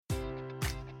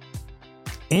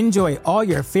Enjoy all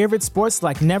your favorite sports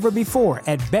like never before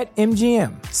at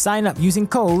BetMGM. Sign up using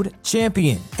code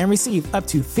CHAMPION and receive up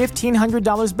to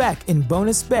 $1,500 back in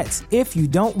bonus bets if you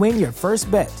don't win your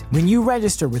first bet. When you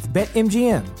register with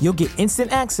BetMGM, you'll get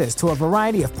instant access to a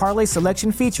variety of parlay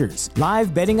selection features,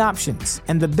 live betting options,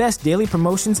 and the best daily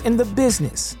promotions in the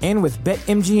business. And with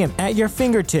BetMGM at your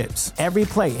fingertips, every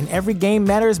play and every game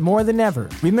matters more than ever.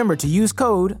 Remember to use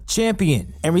code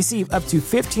CHAMPION and receive up to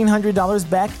 $1,500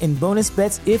 back in bonus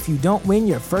bets if you don't win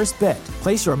your first bet.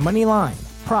 Place your money line,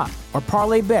 prop, or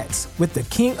parlay bets with the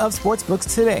king of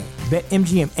sportsbooks today.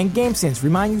 BetMGM and GameSense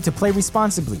remind you to play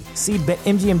responsibly. See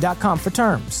BetMGM.com for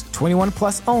terms. 21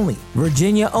 plus only.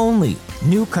 Virginia only.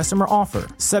 New customer offer.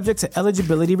 Subject to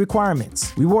eligibility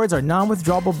requirements. Rewards are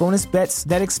non-withdrawable bonus bets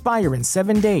that expire in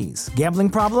 7 days. Gambling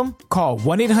problem? Call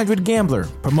 1-800-GAMBLER.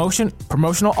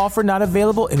 Promotional offer not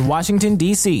available in Washington,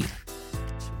 D.C.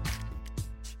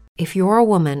 If you're a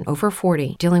woman over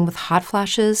 40 dealing with hot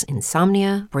flashes,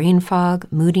 insomnia, brain fog,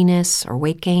 moodiness, or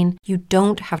weight gain, you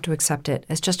don't have to accept it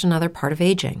as just another part of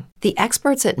aging. The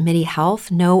experts at MIDI Health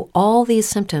know all these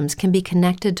symptoms can be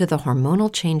connected to the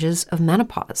hormonal changes of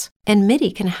menopause. And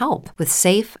MIDI can help with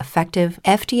safe, effective,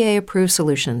 FDA-approved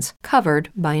solutions covered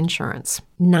by insurance.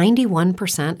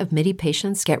 91% of MIDI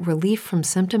patients get relief from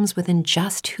symptoms within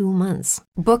just 2 months.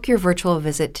 Book your virtual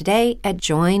visit today at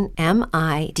joinmidi.com.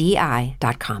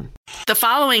 The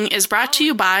following is brought to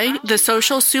you by the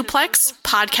Social Suplex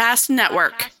Podcast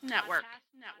Network.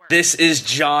 This is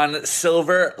John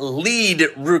Silver, lead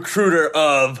recruiter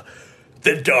of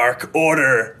the Dark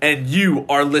Order, and you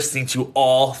are listening to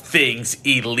All Things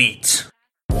Elite.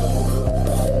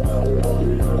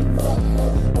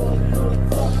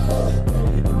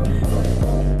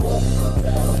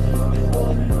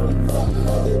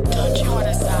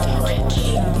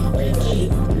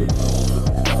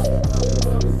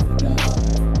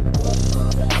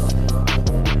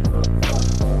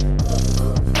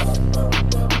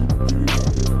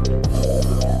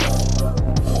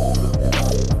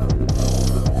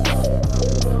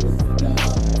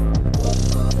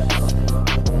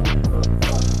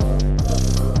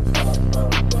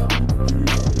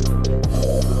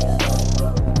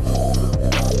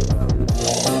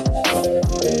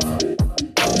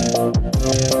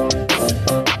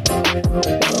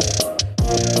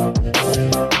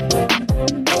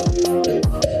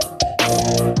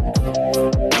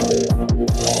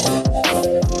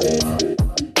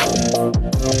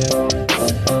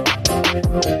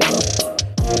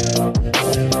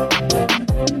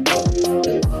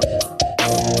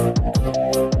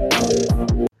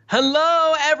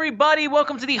 Hello, everybody.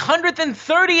 Welcome to the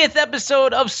 130th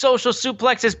episode of Social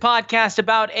Suplex's podcast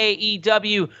about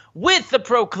AEW with the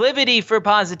proclivity for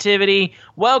positivity.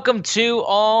 Welcome to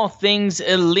All Things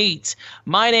Elite.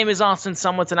 My name is Austin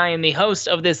Sumwitz, and I am the host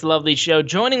of this lovely show.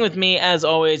 Joining with me, as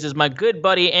always, is my good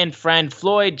buddy and friend,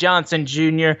 Floyd Johnson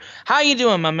Jr. How you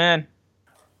doing, my man?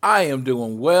 I am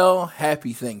doing well.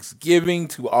 Happy Thanksgiving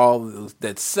to all those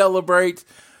that celebrate.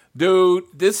 Dude,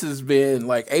 this has been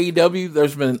like AEW.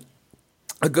 There's been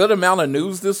a good amount of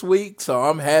news this week, so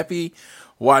I'm happy.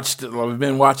 I've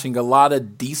been watching a lot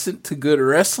of decent to good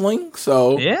wrestling,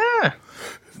 so yeah,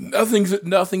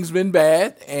 nothing's been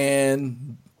bad,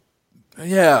 and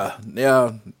yeah,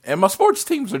 and my sports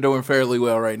teams are doing fairly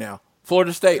well right now.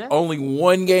 Florida State only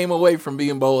one game away from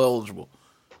being bowl eligible.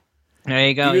 There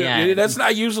you go. Yeah, that's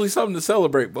not usually something to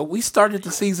celebrate, but we started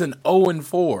the season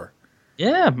 0-4.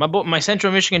 Yeah, my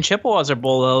Central Michigan Chippewas are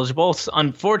bowl eligible.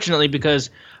 Unfortunately, because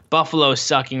Buffalo is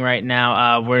sucking right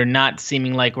now, we're not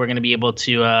seeming like we're going to be able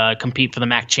to compete for the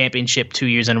MAC championship 2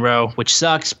 years in a row, which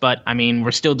sucks. But I mean, we're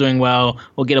still doing well.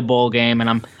 We'll get a bowl game,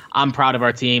 and I'm proud of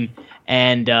our team.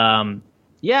 And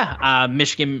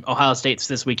Michigan, Ohio State's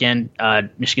this weekend.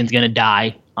 Michigan's going to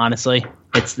die. Honestly,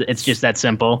 it's just that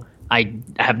simple. I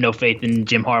have no faith in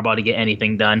Jim Harbaugh to get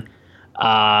anything done.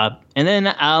 And then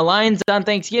Lions on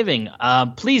Thanksgiving.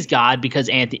 Please God, because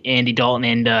Andy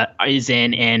Dalton is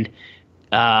in, and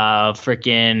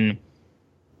freaking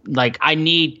like I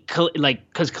need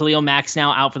because Khalil Mack's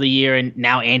now out for the year, and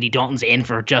now Andy Dalton's in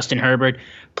for Justin Herbert.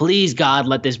 Please God,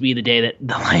 let this be the day that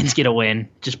the Lions get a win.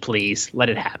 Just please let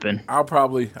it happen. I'll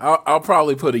probably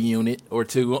put a unit or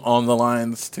two on the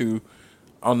Lions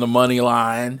on the money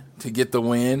line to get the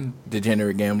win.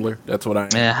 Degenerate gambler. That's what I am.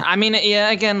 Yeah, I mean, yeah.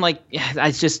 Again,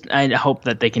 I hope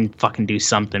that they can fucking do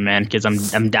something, man, because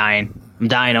I'm dying. I'm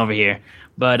dying over here.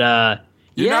 But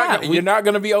you're not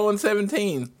going to be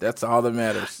 0-17. That's all that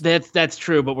matters. That's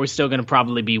true, but we're still going to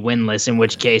probably be winless. In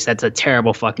which case, that's a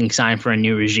terrible fucking sign for a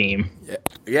new regime.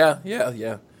 Yeah.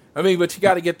 I mean, but you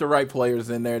got to get the right players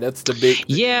in there. That's the big thing.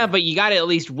 Yeah, but you got to at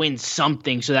least win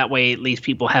something so that way at least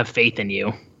people have faith in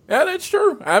you. Yeah, that's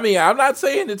true. I mean, I'm not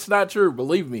saying it's not true.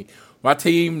 Believe me. My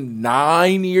team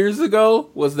 9 years ago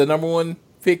was the number one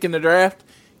pick in the draft,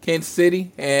 Kansas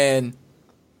City. And,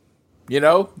 I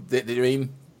mean,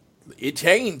 it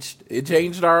changed. It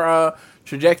changed our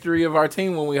trajectory of our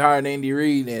team when we hired Andy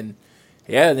Reid. And,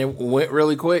 yeah, it went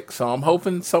really quick. So I'm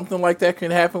hoping something like that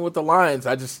can happen with the Lions.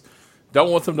 I just don't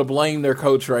want them to blame their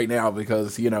coach right now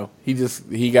because,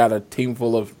 he got a team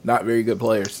full of not very good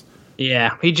players.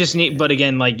 Yeah, but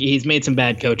again, like he's made some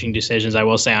bad coaching decisions, I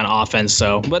will say, on offense.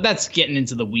 So, but that's getting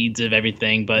into the weeds of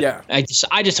everything. But yeah.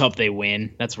 I just hope they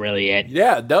win. That's really it.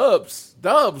 Yeah, Dubs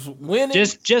winning.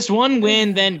 Just one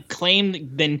win, then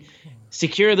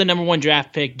secure the number one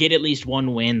draft pick, get at least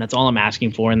one win. That's all I'm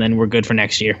asking for, and then we're good for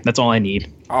next year. That's all I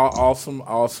need. Awesome.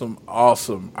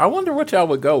 I wonder what y'all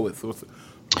would go with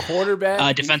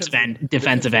quarterback,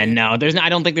 defensive end. No, I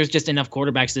don't think there's just enough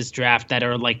quarterbacks this draft that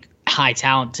are like high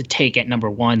talent to take at number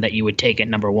one that you would take at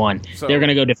number one. So, they're going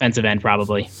to go defensive end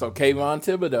probably. So Kayvon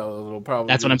Thibodeau will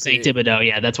probably. That's what I'm saying. Thibodeau.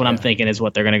 Yeah, that's what I'm thinking is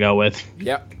what they're going to go with.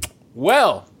 Yep.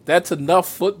 Well, that's enough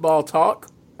football talk.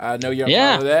 I know you're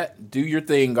part of that. Do your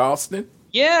thing, Austin.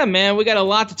 Yeah, man, we got a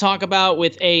lot to talk about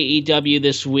with AEW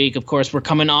this week. Of course, we're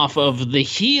coming off of the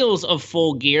heels of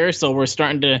Full Gear, so we're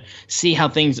starting to see how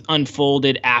things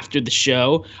unfolded after the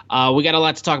show. We got a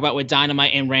lot to talk about with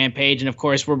Dynamite and Rampage, and of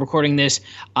course, we're recording this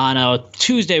on a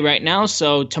Tuesday right now,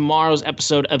 so tomorrow's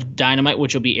episode of Dynamite,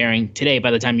 which will be airing today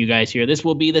by the time you guys hear this,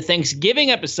 will be the Thanksgiving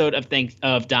episode of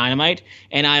Dynamite,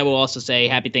 and I will also say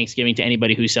Happy Thanksgiving to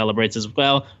anybody who celebrates as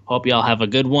well. Hope you all have a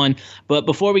good one. But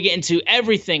before we get into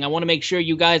everything, I want to make sure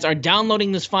you guys are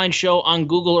downloading this fine show on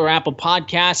Google or Apple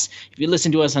Podcasts. If you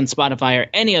listen to us on Spotify or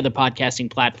any other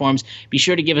podcasting platforms, be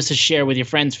sure to give us a share with your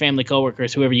friends, family,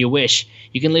 coworkers, whoever you wish.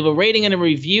 You can leave a rating and a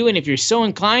review, and if you're so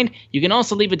inclined, you can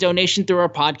also leave a donation through our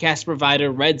podcast provider,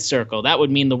 Red Circle. That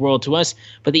would mean the world to us.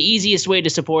 But the easiest way to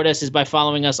support us is by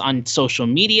following us on social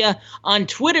media. On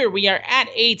Twitter, we are at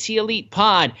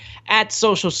ATElitePod. At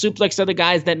Social Suplex are the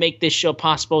guys that make this show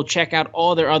possible. Check out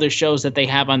all their other shows that they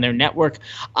have on their network.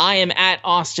 I am at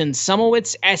Austin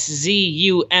Szumowicz,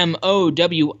 SZUMOWICZ.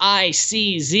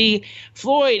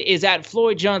 Floyd is at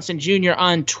Floyd Johnson Jr.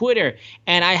 on Twitter.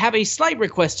 And I have a slight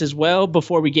request as well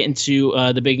before we get into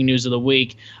the big news of the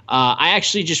week. I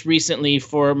actually just recently,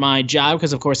 for my job,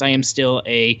 because of course I am still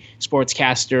a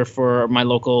sportscaster for my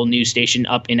local news station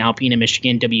up in Alpena,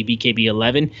 Michigan, WVKB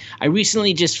 11, I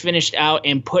recently just finished out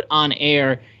and put on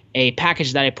air a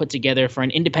package that I put together for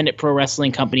an independent pro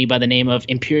wrestling company by the name of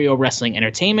Imperial Wrestling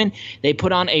Entertainment. They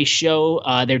put on a show,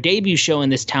 their debut show in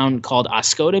this town called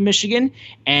Oscoda, Michigan,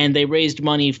 and they raised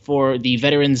money for the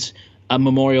Veterans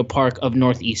Memorial Park of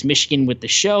Northeast Michigan with the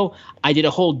show. I did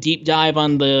a whole deep dive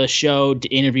on the show,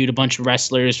 interviewed a bunch of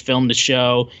wrestlers, filmed the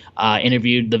show,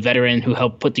 interviewed the veteran who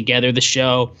helped put together the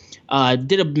show,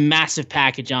 did a massive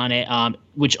package on it,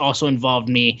 which also involved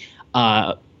me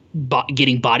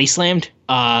getting body slammed.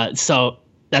 So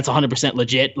that's 100%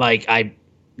 legit. Like I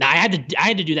had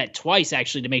to do that twice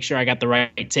actually to make sure I got the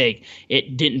right take.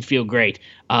 It didn't feel great.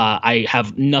 I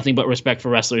have nothing but respect for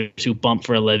wrestlers who bump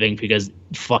for a living because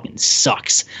it fucking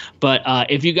sucks. But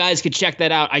if you guys could check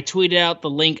that out, I tweeted out the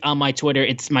link on my Twitter.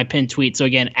 It's my pinned tweet. So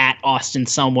again, at Austin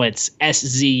Szumowicz,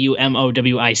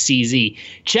 SZUMOWICZ.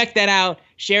 Check that out.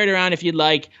 Share it around if you'd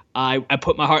like. I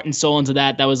put my heart and soul into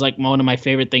that. That was like one of my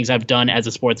favorite things I've done as a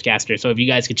sportscaster. So if you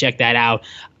guys could check that out,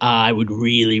 I would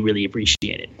really, really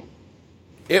appreciate it.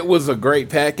 It was a great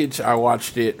package. I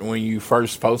watched it when you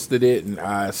first posted it, and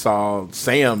I saw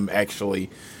Sam actually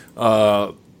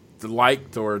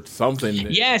liked or something.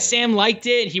 Yeah, Sam liked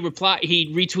it. He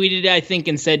retweeted it, I think,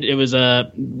 and said it was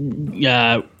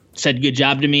said good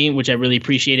job to me, which I really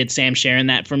appreciated Sam sharing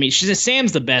that for me. She says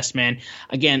Sam's the best, man.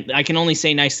 Again, I can only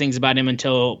say nice things about him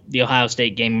until the Ohio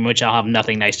State game, in which I'll have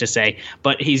nothing nice to say.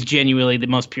 But he's genuinely the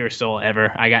most pure soul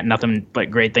ever. I got nothing but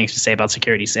great things to say about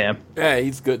Security Sam. Yeah,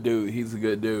 he's a good dude. He's a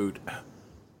good dude.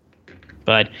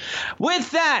 But with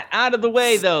that out of the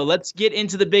way, though, let's get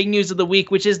into the big news of the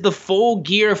week, which is the Full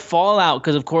Gear Fallout.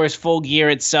 Because, of course, Full Gear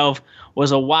itself was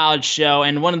a wild show.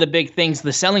 And one of the big things,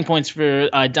 the selling points for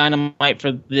Dynamite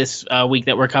for this week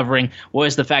that we're covering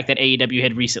was the fact that AEW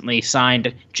had recently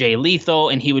signed Jay Lethal,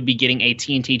 and he would be getting a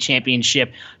TNT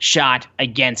championship shot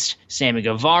against Sammy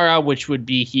Guevara, which would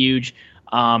be huge.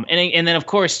 And then, of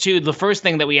course, too, the first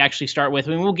thing that we actually start with,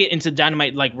 and we'll get into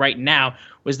Dynamite like right now,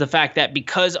 was the fact that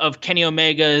because of Kenny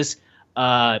Omega's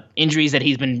injuries that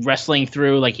he's been wrestling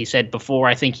through, like he said before,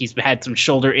 I think he's had some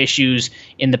shoulder issues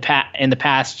in the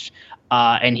past.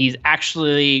 and he's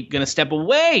actually going to step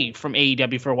away from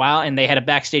AEW for a while. And they had a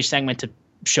backstage segment to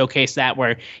showcase that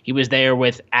where he was there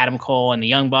with Adam Cole and the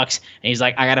Young Bucks, and he's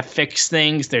like, I got to fix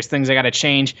things. There's things I got to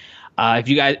change.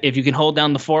 If you can hold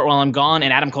down the fort while I'm gone.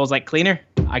 And Adam Cole's like, Cleaner,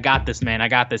 I got this, man. I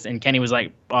got this. And Kenny was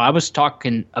like, I was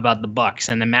talking about the Bucks.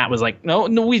 And then Matt was like, no,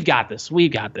 we've got this.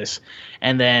 We've got this.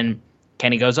 And then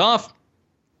Kenny goes off.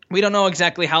 We don't know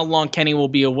exactly how long Kenny will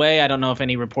be away. I don't know if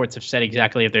any reports have said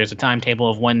exactly if there's a timetable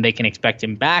of when they can expect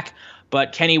him back.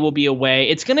 But Kenny will be away.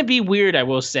 It's going to be weird, I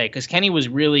will say, because Kenny was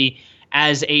really,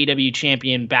 as AEW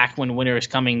champion back when Winter is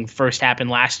Coming first happened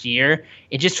last year.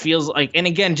 It just feels like, and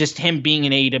again, just him being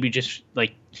in AEW, just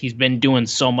like he's been doing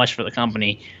so much for the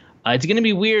company. It's going to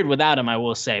be weird without him, I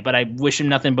will say, but I wish him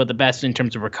nothing but the best in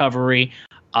terms of recovery.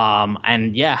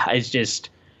 And yeah, it's just,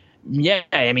 yeah,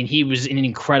 I mean, he was an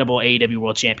incredible AEW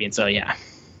world champion. So yeah.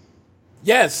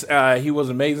 Yes, he was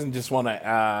amazing. Just want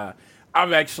to,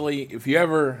 I've actually,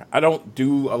 I don't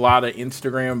do a lot of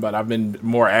Instagram, but I've been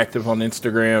more active on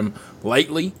Instagram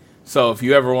lately. So if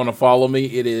you ever want to follow me,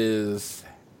 it is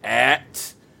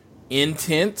at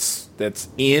Intense. That's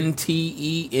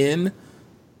NTENSECA.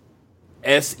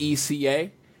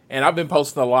 And I've been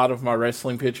posting a lot of my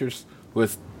wrestling pictures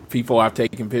with people I've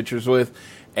taken pictures with.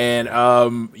 And I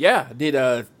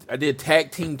did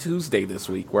Tag Team Tuesday this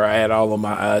week, where I had all of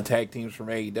my tag teams from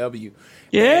AEW.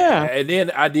 Yeah. And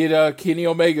then I did a Kenny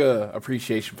Omega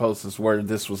appreciation post, is where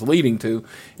this was leading to.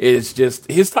 It's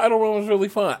just, his title run was really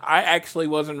fun. I actually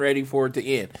wasn't ready for it to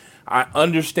end. I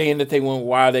understand that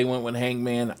why they went with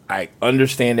Hangman. I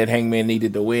understand that Hangman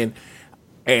needed to win.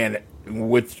 And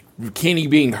with Kenny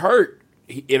being hurt,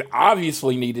 it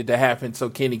obviously needed to happen so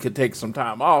Kenny could take some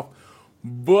time off.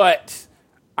 But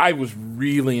I was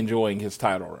really enjoying his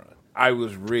title run. I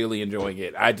was really enjoying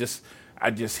it. I just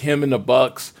him and the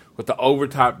Bucks with the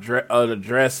overtop the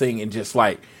dressing, and just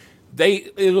like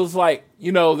it was like,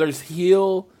 there's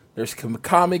heel, there's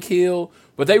comic heel,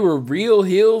 but they were real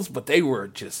heels, but they were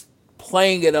just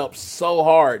playing it up so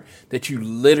hard that you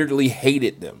literally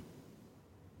hated them.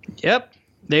 Yep.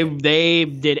 They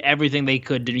did everything they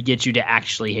could to get you to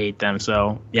actually hate them.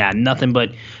 So yeah, nothing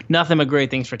but great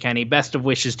things for Kenny. Best of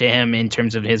wishes to him in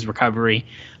terms of his recovery.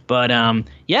 But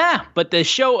but the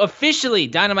show officially,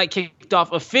 Dynamite kicked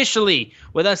off officially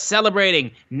with us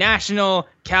celebrating National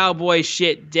Cowboy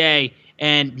Shit Day.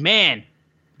 And man,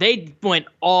 they went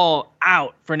all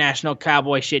out for National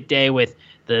Cowboy Shit Day with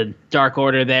the Dark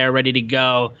Order there, ready to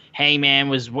go. Hangman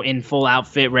was in full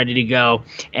outfit, ready to go.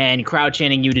 And crowd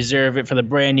chanting, "You deserve it," for the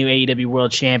brand new AEW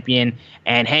World Champion.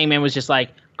 And Hangman was just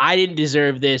like, I didn't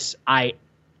deserve this. I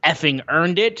effing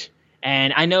earned it.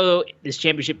 And I know this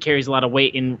championship carries a lot of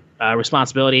weight and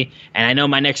responsibility. And I know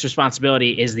my next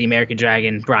responsibility is the American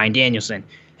Dragon, Bryan Danielson.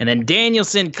 And then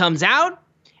Danielson comes out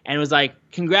and was like,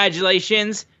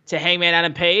 congratulations to Hangman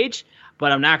Adam Page.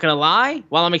 But I'm not going to lie,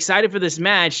 while I'm excited for this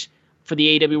match for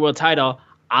the AEW World title,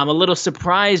 I'm a little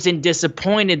surprised and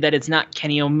disappointed that it's not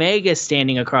Kenny Omega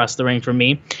standing across the ring from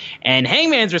me. And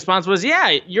Hangman's response was,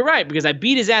 yeah, you're right, because I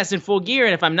beat his ass in Full Gear,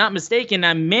 and if I'm not mistaken,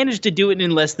 I managed to do it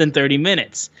in less than 30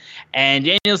 minutes. And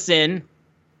Danielson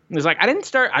was like, I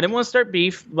didn't want to start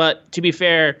beef, but to be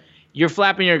fair, you're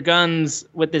flapping your guns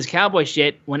with this cowboy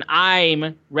shit when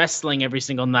I'm wrestling every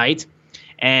single night.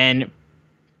 And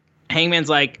Hangman's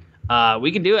like,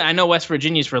 we can do it. I know West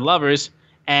Virginia's for lovers.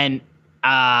 And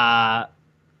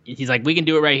he's like, we can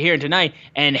do it right here and tonight.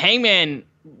 And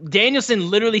Danielson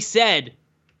literally said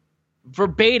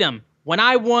verbatim, when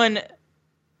I won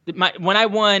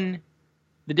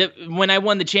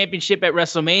the championship at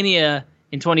WrestleMania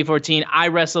in 2014, I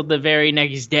wrestled the very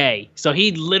next day. So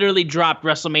he literally dropped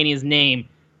WrestleMania's name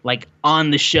like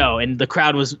on the show, and the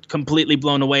crowd was completely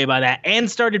blown away by that and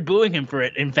started booing him for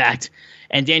it, in fact.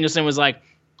 And Danielson was like,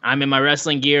 I'm in my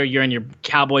wrestling gear. You're in your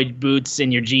cowboy boots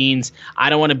and your jeans. I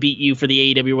don't want to beat you for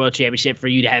the AEW World Championship for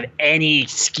you to have any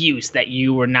excuse that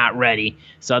you were not ready.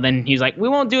 So then he's like, we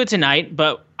won't do it tonight,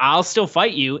 but I'll still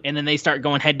fight you. And then they start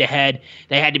going head to head.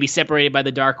 They had to be separated by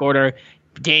the Dark Order.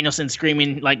 Danielson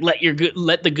screaming like,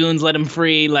 let the goons let him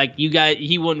free. Like, you guys,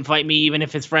 he wouldn't fight me even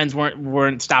if his friends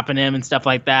weren't stopping him and stuff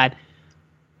like that.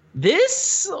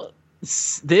 This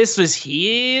was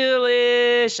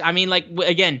heelish. I mean, like,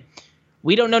 again,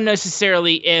 we don't know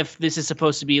necessarily if this is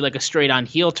supposed to be like a straight-on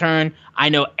heel turn. I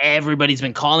know everybody's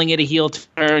been calling it a heel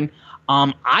turn.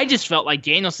 I just felt like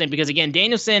Danielson, because, again,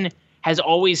 Danielson has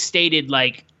always stated,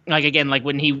 like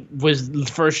when he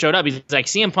first showed up, he's like,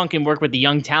 CM Punk can work with the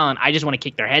young talent. I just want to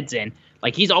kick their heads in.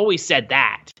 Like, he's always said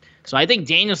that. So I think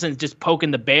Danielson's just poking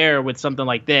the bear with something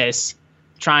like this,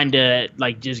 trying to,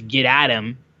 like, just get at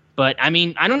him. But, I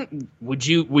mean, would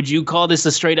you call this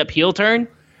a straight-up heel turn?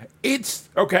 It's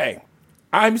okay.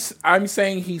 I'm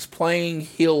saying he's playing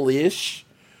heel-ish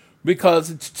because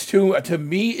it's to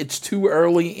me it's too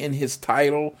early in his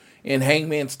title in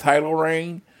Hangman's title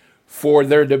reign for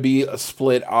there to be a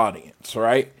split audience,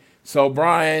 right? So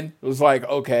Brian was like,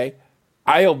 okay,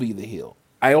 I'll be the heel.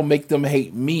 I'll make them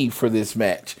hate me for this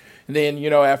match. And then,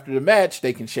 after the match,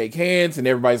 they can shake hands and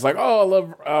everybody's like,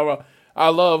 oh, I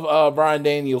love Bryan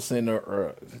Danielson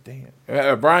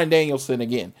Bryan Danielson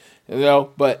again.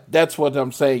 But that's what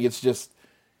I'm saying. It's just,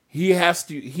 he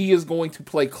is going to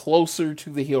play closer to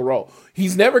the heel role.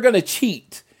 He's never going to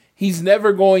cheat. He's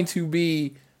never going to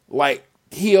be like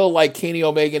heel like Kenny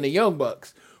Omega and the Young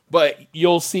Bucks. But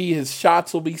you'll see his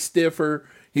shots will be stiffer.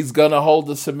 He's going to hold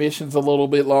the submissions a little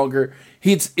bit longer.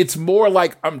 It's more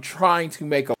like I'm trying to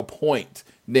make a point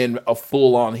than a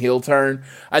full-on heel turn.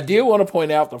 I did want to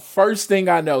point out the first thing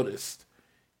I noticed.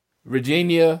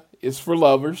 Virginia is for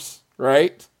lovers,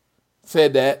 right?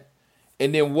 Said that.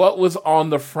 And then what was on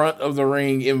the front of the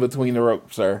ring in between the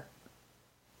ropes, sir?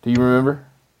 Do you remember?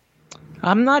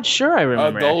 I'm not sure I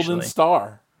remember, a golden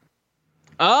star.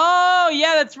 Oh,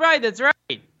 yeah, that's right.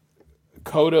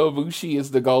 Kota Ibushi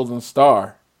is the golden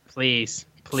star. Please.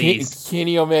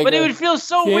 Kenny Omega. But it would feel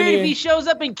so weird if he shows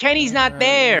up and Kenny's not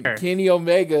there. Kenny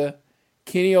Omega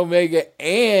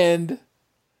and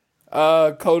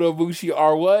Kota Ibushi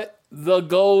are what? The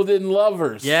Golden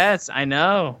Lovers. Yes, I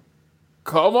know.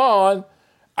 Come on.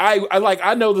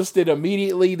 I noticed it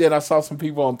immediately. Then I saw some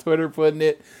people on Twitter putting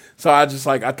it. So I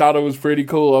thought it was pretty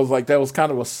cool. I was like, that was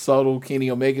kind of a subtle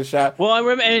Kenny Omega shot. Well,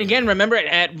 remember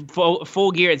at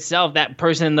Full Gear itself, that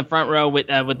person in the front row with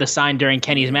the sign during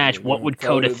Kenny's match. What would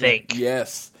Kota think?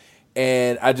 Yes,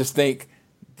 and I just think,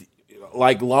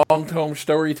 like long-term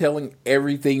storytelling,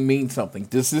 everything means something.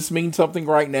 Does this mean something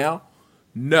right now?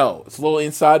 No, it's a little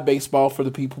inside baseball for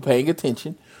the people paying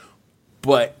attention.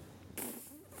 But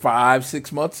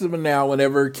 5-6 months from now,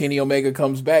 whenever Kenny Omega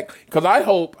comes back, because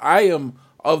I am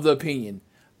of the opinion,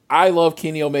 I love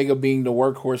Kenny Omega being the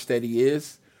workhorse that he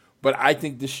is, but I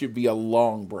think this should be a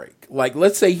long break. Like,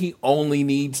 let's say he only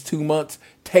needs 2 months,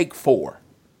 take 4.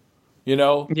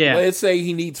 Yeah. Let's say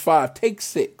he needs 5, take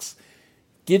 6.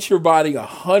 Get your body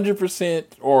 100%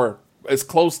 or as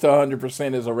close to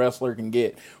 100% as a wrestler can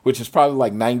get, which is probably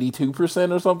like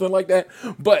 92% or something like that.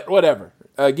 But whatever.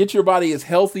 Get your body as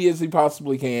healthy as he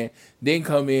possibly can, then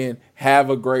come in, have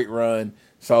a great run.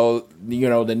 So,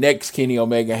 the next Kenny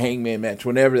Omega Hangman match,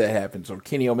 whenever that happens, or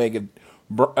Kenny Omega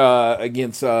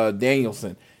against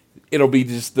Danielson, it'll be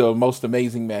just the most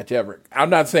amazing match ever.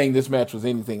 I'm not saying this match was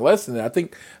anything less than that. I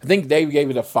think Dave gave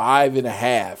it a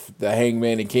 5.5, the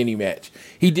Hangman and Kenny match.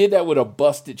 He did that with a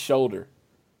busted shoulder.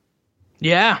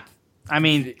 Yeah. I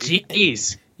mean,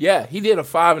 jeez. Yeah, he did a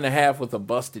 5.5 with a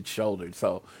busted shoulder.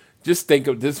 So just think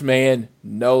of this man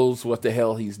knows what the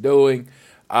hell he's doing.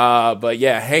 But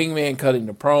yeah, Hangman cutting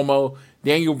the promo.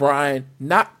 Daniel Bryan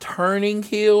not turning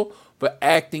heel, but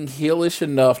acting heelish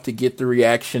enough to get the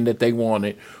reaction that they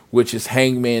wanted, which is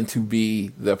Hangman to be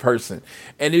the person.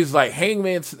 And it's like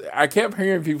I kept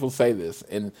hearing people say this,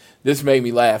 and this made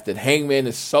me laugh, that Hangman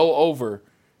is so over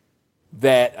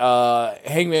that,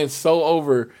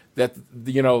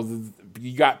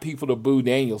 you got people to boo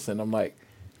Danielson. I'm like,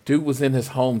 dude was in his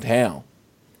hometown.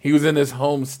 He was in his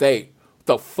home state. What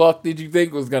the fuck did you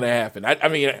think was going to happen?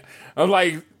 I'm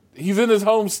like, he's in his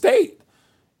home state.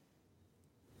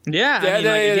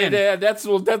 Yeah, that's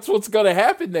what's going to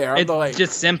happen there. It's like,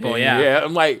 just simple, yeah. Yeah,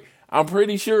 I'm like, I'm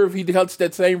pretty sure if he cuts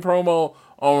that same promo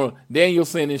on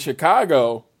Danielson in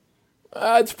Chicago,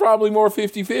 it's probably more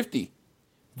 50-50.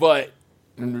 But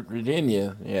in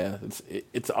Virginia, yeah,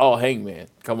 it's all Hangman.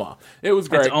 Come on. It was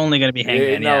great. It's only going to be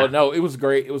Hangman, No, it was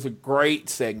great. It was a great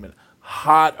segment.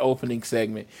 Hot opening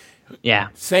segment. Yeah.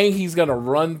 Saying he's going to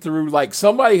run through, like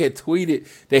somebody had tweeted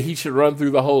that he should run through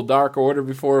the whole Dark Order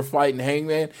before fighting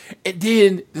Hangman. And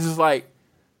then this is like,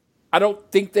 I don't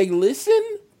think they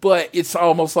listen, but it's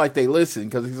almost like they listen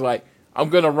because he's like, I'm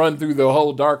going to run through the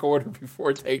whole Dark Order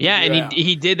before taking you and out.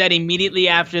 He did that immediately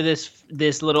after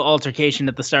this little altercation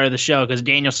at the start of the show because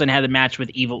Danielson had the match with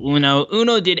Evil Uno.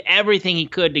 Uno did everything he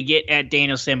could to get at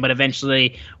Danielson, but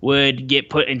eventually would get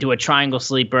put into a triangle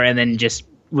sleeper and then just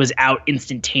was out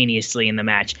instantaneously in the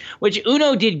match, which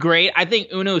Uno did great. I think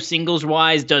Uno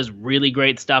singles-wise does really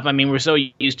great stuff. I mean, we're so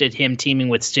used to him teaming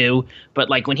with Stu, but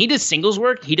like when he does singles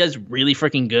work, he does really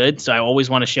freaking good, so I always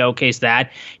want to showcase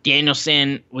that.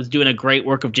 Danielson was doing a great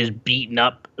work of just beating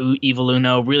up Evil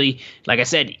Uno, really, like I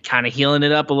said, kind of healing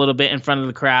it up a little bit in front of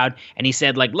the crowd. And he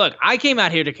said, like, look, I came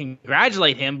out here to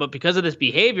congratulate him, but because of this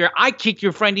behavior, I kicked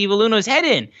your friend Evil Uno's head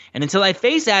in. And until I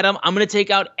face Adam, I'm going to take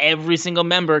out every single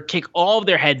member, kick all of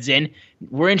their heads in.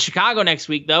 We're in Chicago next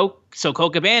week, though. So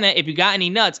Colt Cabana, if you got any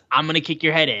nuts, I'm going to kick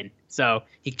your head in. So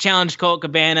he challenged Colt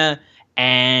Cabana,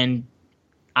 and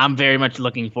I'm very much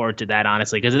looking forward to that,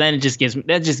 honestly, because then it just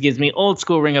gives me old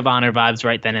school Ring of Honor vibes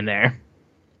right then and there.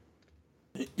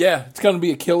 Yeah, it's going to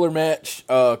be a killer match.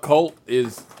 Colt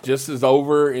is just as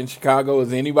over in Chicago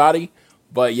as anybody,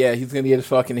 but yeah, he's going to get his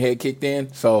fucking head kicked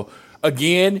in. So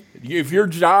again, if your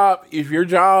job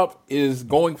is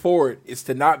going forward is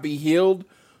to not be healed,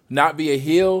 not be a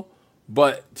heel,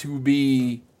 but to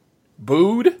be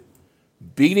booed,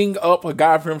 beating up a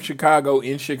guy from Chicago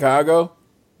in Chicago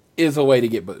is a way to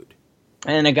get booed.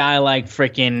 And a guy like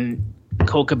freaking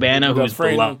Colt Cabana, who's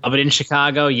beloved in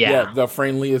Chicago, yeah, the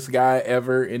friendliest guy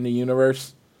ever in the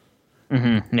universe.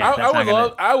 Mm-hmm. Yeah,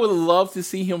 I would love to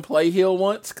see him play heel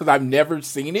once because I've never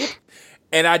seen it,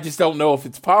 and I just don't know if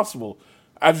it's possible.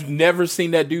 I've never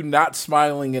seen that dude not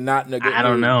smiling and not in a good mood. I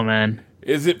don't know, man.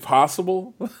 Is it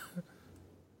possible?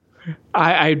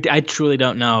 I truly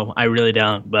don't know. I really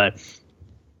don't, but.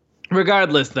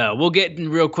 Regardless, though, we'll get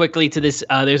real quickly to this.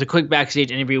 There's a quick backstage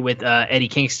interview with Eddie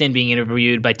Kingston being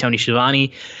interviewed by Tony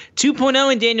Schiavone. 2.0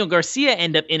 and Daniel Garcia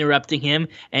end up interrupting him,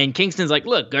 and Kingston's like,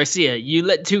 look, Garcia, you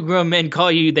let two grown men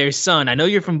call you their son. I know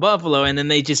you're from Buffalo, and then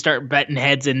they just start betting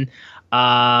heads, and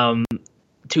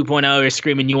 2.0 is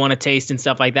screaming, you want a taste and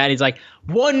stuff like that. He's like,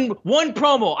 one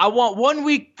promo. I want 1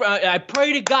 week. I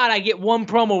pray to God I get one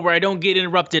promo where I don't get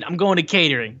interrupted. I'm going to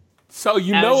catering. So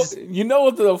you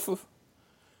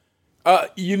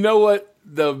know what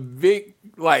the big,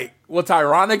 like, what's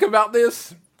ironic about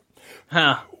this?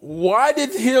 Huh? Why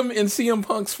did him and CM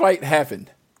Punk's fight happen?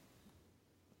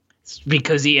 It's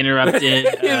because he interrupted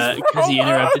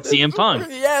CM Punk.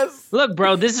 Yes. Look,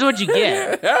 bro, this is what you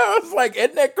get. I was like,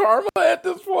 isn't that karma at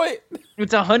this point?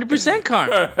 It's 100%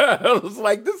 karma. I was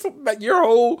like, your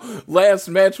whole last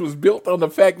match was built on the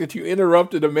fact that you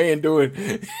interrupted a man doing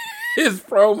his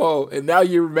promo, and now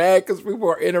you're mad because people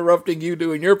are interrupting you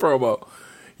doing your promo.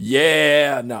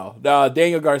 Yeah, no,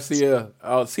 Daniel Garcia,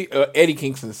 Eddie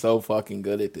Kingston's so fucking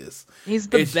good at this. He's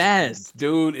the best,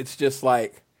 dude. It's just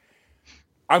like,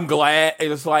 I'm glad.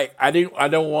 It's like I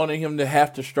don't want him to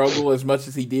have to struggle as much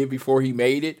as he did before he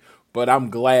made it, but I'm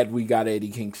glad we got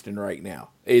Eddie Kingston right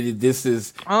now. This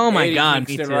is Eddie Kingston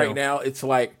me too. right now. It's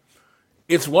like,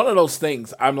 it's one of those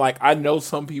things. I'm like, I know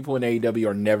some people in AEW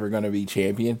are never going to be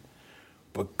champion.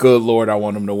 But good Lord, I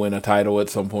want him to win a title at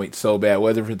some point so bad.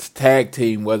 Whether it's tag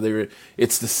team, whether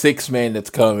it's the 6-man that's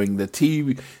coming, the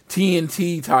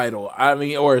TNT title. I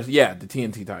mean, the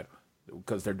TNT title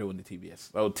because they're doing the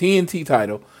TBS. So TNT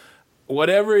title,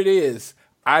 whatever it is,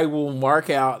 I will mark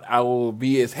out. I will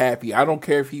be as happy. I don't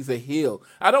care if he's a heel.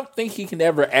 I don't think he can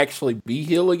ever actually be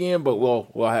heel again, but we'll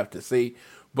have to see.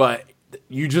 But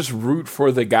you just root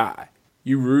for the guy.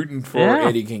 You rooting for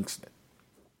Eddie Kingston.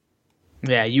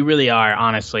 Yeah, you really are,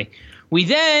 honestly. We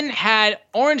then had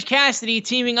Orange Cassidy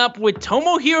teaming up with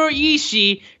Tomohiro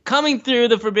Ishii coming through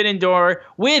the Forbidden Door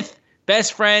with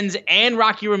Best Friends and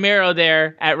Rocky Romero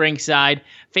there at ringside,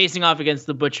 facing off against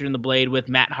the Butcher and the Blade with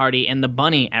Matt Hardy and the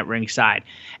Bunny at ringside.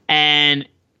 And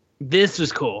this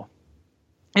was cool.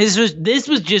 This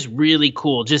was just really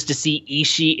cool just to see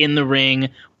Ishii in the ring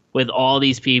with all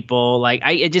these people. Like,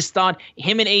 I just thought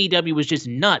him and AEW was just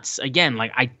nuts. Again,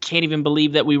 like, I can't even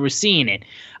believe that we were seeing it.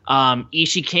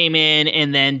 Ishii came in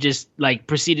and then just, like,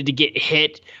 proceeded to get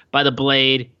hit by the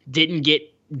Blade, didn't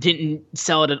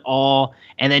sell it at all,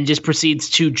 and then just proceeds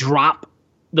to drop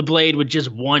the Blade with just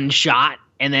one shot.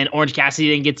 And then Orange Cassidy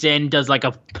then gets in, does like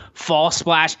a fall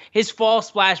splash. His fall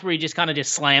splash where he just kind of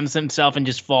just slams himself and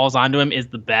just falls onto him is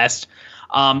the best.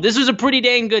 This was a pretty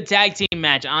dang good tag team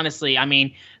match, honestly. I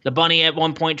mean, the Bunny at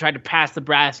one point tried to pass the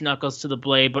brass knuckles to the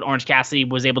Blade, but Orange Cassidy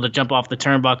was able to jump off the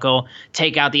turnbuckle,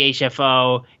 take out the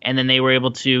HFO, and then they were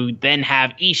able to then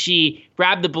have Ishii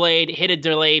grab the Blade, hit a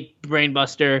delayed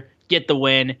brainbuster, get the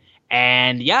win.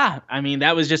 And yeah, I mean,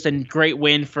 that was just a great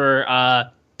win for,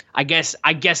 I guess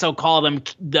I'll call them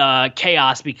the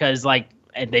Chaos because, like,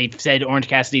 they've said Orange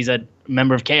Cassidy's a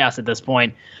member of Chaos at this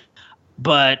point.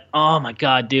 But, oh, my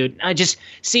God, dude. I just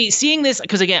seeing this,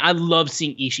 because, again, I love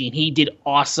seeing Ishii, and he did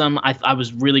awesome. I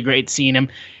was really great seeing him.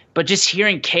 But just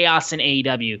hearing Chaos in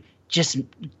AEW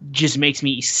just makes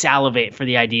me salivate for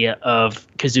the idea of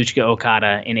Kazuchika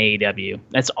Okada in AEW.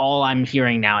 That's all I'm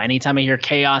hearing now. Anytime I hear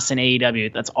Chaos in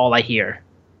AEW, that's all I hear.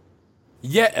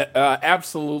 Yeah,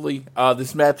 absolutely.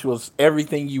 This match was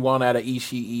everything you want out of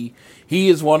Ishii. He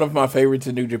is one of my favorites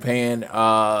in New Japan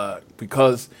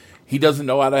because he doesn't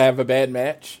know how to have a bad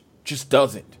match. Just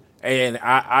doesn't. And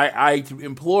I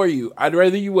implore you, I'd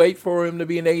rather you wait for him to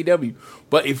be in AEW.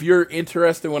 But if you're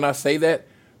interested when I say that,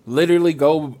 literally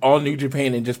go on New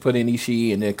Japan and just put in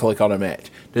Ishii and then click on a match.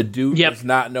 The dude does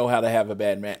not know how to have a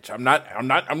bad match. I'm not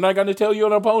going to tell you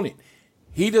an opponent.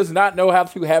 He does not know how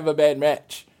to have a bad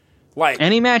match. Like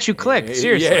any match you click,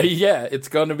 seriously. Yeah, it's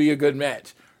going to be a good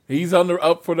match. He's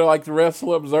up for the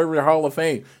Wrestler Observer Hall of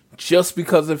Fame just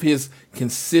because of his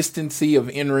consistency of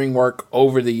in-ring work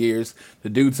over the years. The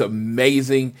dude's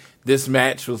amazing. This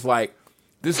match was like,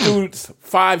 this dude's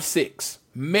 5'6",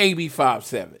 maybe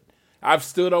 5'7". I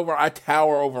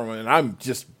tower over him, and I'm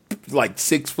just like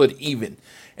 6 foot even,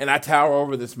 and I tower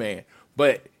over this man.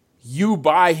 But you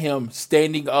buy him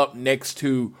standing up next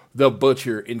to the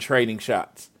Butcher in Trading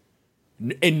Shots.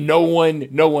 And no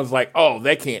one's like, oh,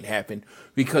 that can't happen,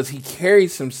 because he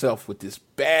carries himself with this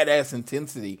badass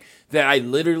intensity that I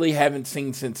literally haven't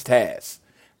seen since Taz.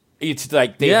 It's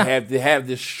like they have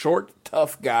this short,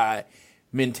 tough guy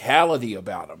mentality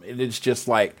about him. And it's just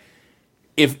like,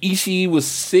 if Ishii was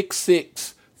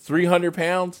 6'6", 300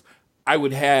 pounds,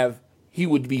 he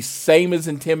would be same as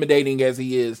intimidating as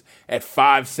he is at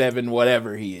 5'7",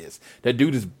 whatever he is. That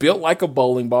dude is built like a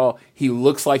bowling ball. He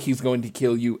looks like he's going to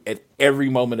kill you at every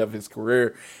moment of his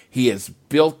career. He has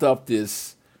built up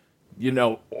this,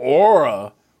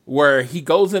 aura where he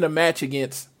goes in a match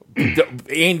against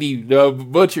the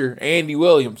Butcher, Andy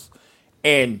Williams.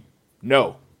 And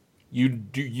no, you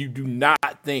do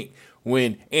not think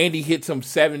when Andy hits him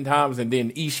 7 times and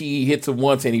then Ishii hits him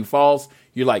once and he falls,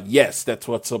 you're like, yes, that's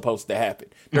what's supposed to happen.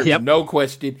 There's no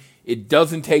question. It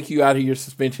doesn't take you out of your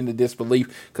suspension of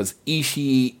disbelief because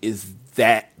Ishii is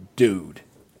that dude.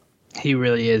 He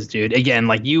really is, dude. Again,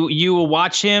 like you will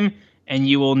watch him and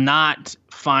you will not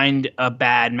find a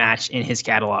bad match in his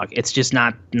catalog. It's just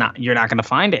not you're not going to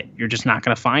find it. You're just not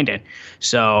going to find it.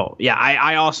 So, yeah,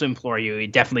 I also implore you,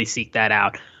 definitely seek that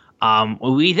out.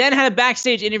 We then had a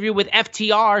backstage interview with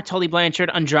FTR, Tully Blanchard,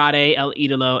 Andrade, El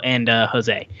Idolo, and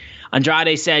Jose.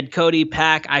 Andrade said, Cody,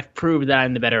 Pac, I've proved that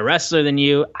I'm the better wrestler than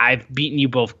you. I've beaten you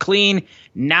both clean.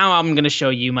 Now I'm going to show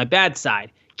you my bad side.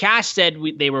 Cash said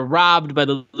they were robbed by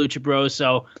the Lucha Bros,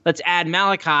 so let's add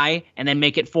Malachi and then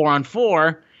make it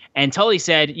 4-on-4. And Tully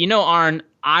said, Arn,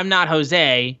 I'm not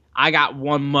Jose. I got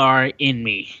one more in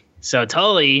me. So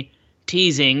Tully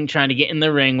teasing, trying to get in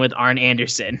the ring with Arn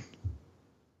Anderson.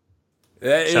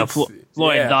 So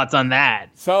Floyd, thoughts on that?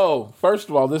 So, first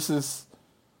of all, this is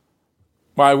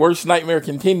my worst nightmare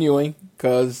continuing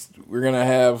because we're going to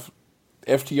have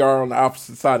FTR on the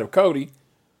opposite side of Cody.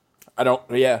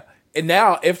 And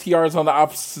now FTR is on the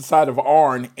opposite side of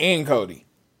Arn and Cody.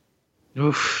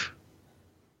 Oof.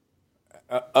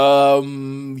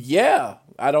 Yeah.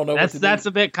 I don't know what to do. That's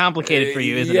a bit complicated for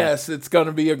you, isn't it? Yes, it's going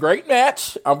to be a great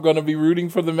match. I'm going to be rooting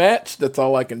for the match. That's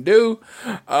all I can do.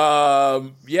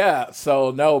 So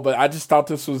no, but I just thought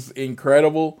this was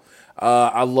incredible.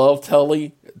 I love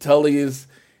Tully. Tully is,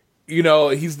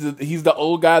 he's the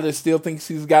old guy that still thinks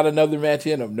he's got another match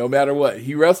in him, no matter what.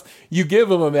 You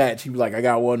give him a match, he's like, I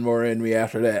got one more in me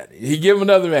after that. He give him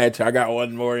another match, I got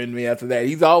one more in me after that.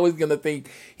 He's always going to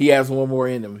think he has one more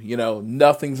in him.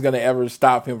 Nothing's going to ever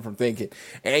stop him from thinking.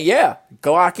 And yeah,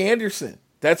 Glock Anderson,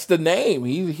 that's the name.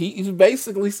 He's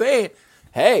basically saying,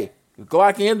 hey, if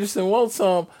Glock Anderson wants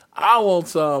some, I want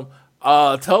some.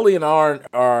 Tully and Arn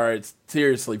are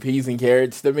seriously peas and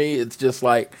carrots to me. It's just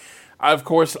like, I, of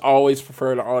course, always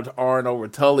prefer Arn over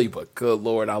Tully, but good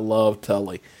Lord, I love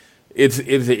Tully. It's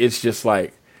just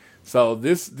like, so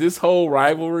this whole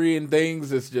rivalry and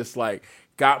things is just like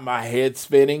got my head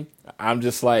spinning. I'm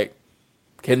just like,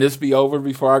 can this be over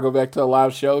before I go back to a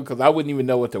live show? Because I wouldn't even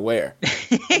know what to wear.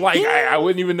 I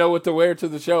wouldn't even know what to wear to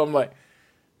the show. I'm like,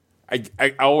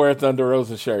 I'll wear a Thunder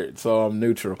Rosa shirt, so I'm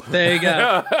neutral. There you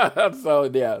go. So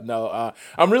yeah, no,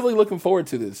 I'm really looking forward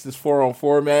to this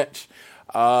 4-on-4 match.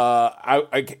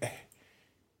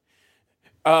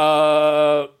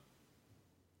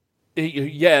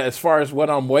 As far as what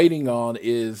I'm waiting on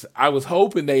is, I was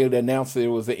hoping they would announce that it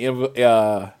was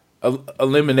an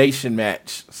elimination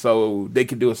match, so they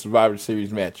could do a Survivor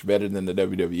Series match better than the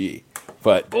WWE.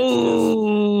 But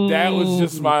that was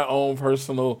just my own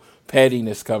personal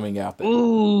pettiness coming out there.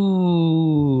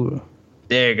 Ooh.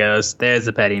 There it goes. There's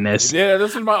the pettiness. Yeah,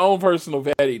 this is my own personal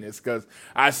pettiness because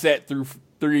I sat through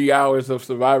 3 hours of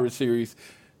Survivor Series.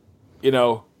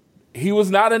 He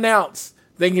was not announced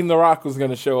thinking The Rock was going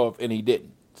to show up, and he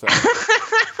didn't. So.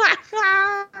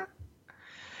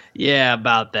 Yeah,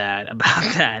 about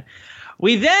that.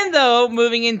 We then, though,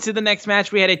 moving into the next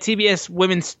match, we had a TBS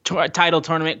Women's Title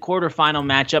Tournament quarterfinal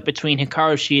matchup between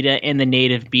Hikaru Shida and the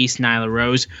native beast Nyla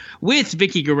Rose, with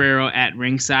Vicky Guerrero at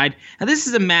ringside. Now, this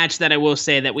is a match that I will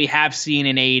say that we have seen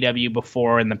in AEW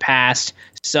before in the past,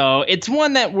 so it's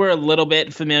one that we're a little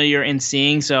bit familiar in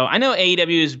seeing. So I know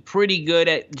AEW is pretty good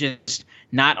at just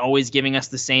not always giving us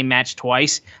the same match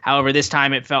twice. However, this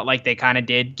time it felt like they kind of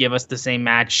did give us the same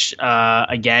match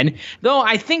again. Though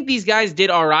I think these guys did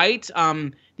all right.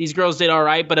 These girls did all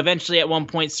right, but eventually at one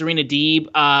point, Serena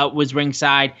Deeb was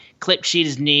ringside, clipped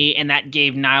Shida's knee, and that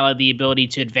gave Nyla the ability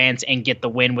to advance and get the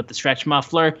win with the stretch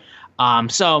muffler.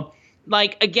 So,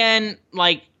 again,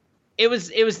 it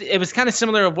was kind of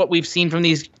similar of what we've seen from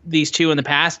these two in the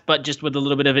past, but just with a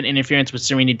little bit of an interference with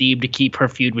Serena Deeb to keep her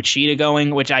feud with Shida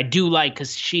going, which I do like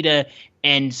because Shida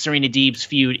and Serena Deeb's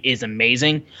feud is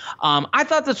amazing. I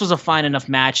thought this was a fine enough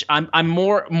match. I'm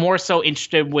more so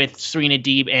interested with Serena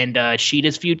Deeb and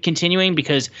Shida's feud continuing,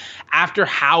 because after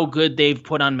how good they've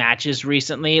put on matches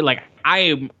recently, I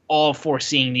am all for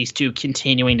seeing these two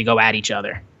continuing to go at each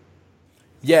other.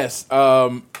 Yes,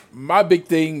 my big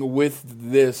thing with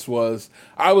this was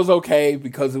I was okay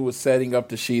because it was setting up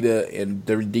the Shida and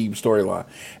the Deeb storyline.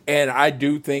 And I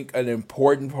do think an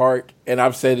important part, and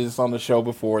I've said this on the show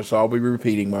before, so I'll be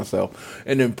repeating myself,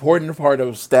 an important part of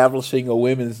establishing a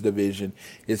women's division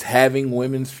is having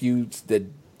women's feuds that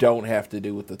don't have to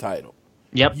do with the title.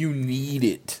 Yep. You need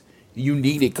it. You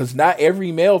need it because not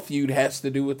every male feud has to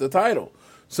do with the title.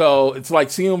 So it's like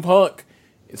CM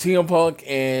Punk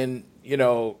and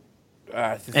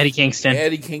Eddie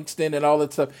Kingston and all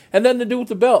that stuff had nothing to do with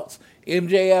the belts.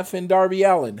 MJF and Darby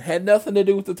Allin had nothing to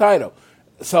do with the title.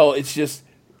 So it's just,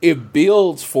 it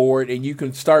builds for it, and you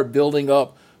can start building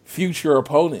up future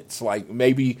opponents. Like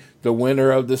maybe the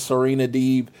winner of the Serena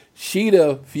Deeb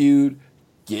Shida feud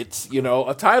gets,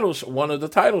 a title, one of the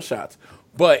title shots.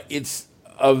 But it's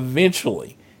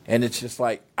eventually. And it's just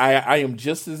like, I am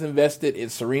just as invested in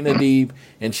Serena Deeb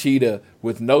and Shida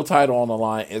with no title on the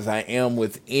line as I am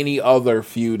with any other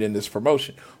feud in this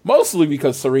promotion. Mostly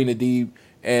because Serena Deeb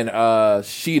and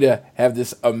Shida have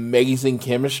this amazing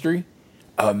chemistry.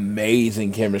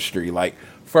 Like,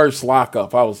 first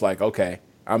lockup, I was like, okay,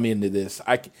 I'm into this.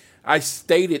 I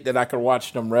stated that I could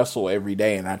watch them wrestle every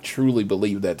day, and I truly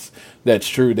believe that's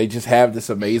true. They just have this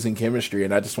amazing chemistry,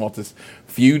 and I just want this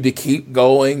feud to keep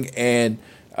going. And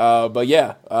but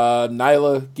yeah,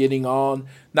 Nyla getting on.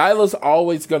 Nyla's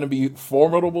always going to be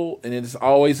formidable, and it's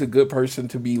always a good person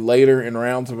to be later in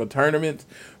rounds of a tournament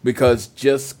because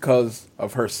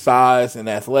of her size and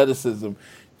athleticism,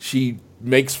 she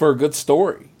makes for a good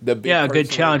story. A good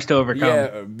challenge to overcome.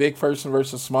 Yeah, big person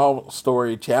versus small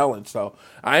story challenge. So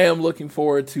I am looking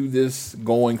forward to this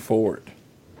going forward.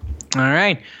 All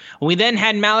right. We then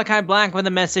had Malachi Black with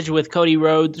a message with Cody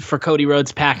Rhodes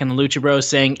Pac and the Lucha Bros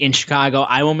saying, in Chicago,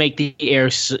 I will make the air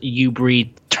you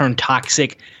breathe turn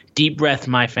toxic. Deep breath,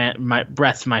 my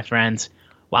friends,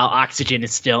 while oxygen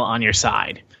is still on your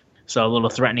side. So a little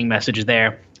threatening message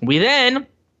there. We then,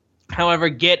 however,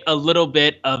 get a little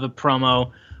bit of a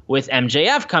promo with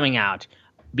MJF coming out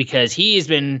because he has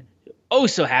been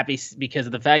so happy because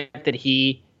of the fact that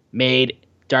he made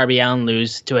Darby Allin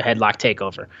lose to a headlock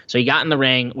takeover. So he got in the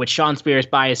ring with Shawn Spears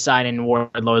by his side and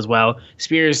Wardlow as well.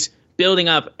 Spears building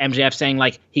up, MJF saying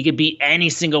he could beat any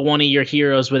single one of your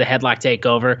heroes with a headlock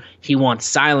takeover. He wants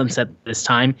silence at this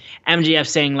time. MJF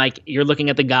saying you're looking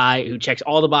at the guy who checks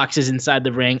all the boxes inside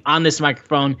the ring on this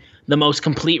microphone, the most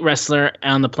complete wrestler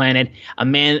on the planet, a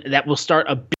man that will start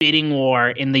a bidding war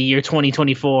in the year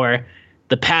 2024.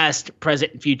 The past,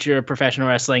 present, and future of professional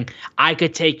wrestling. I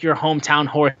could take your hometown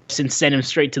horse and send him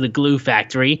straight to the glue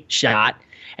factory. Shot.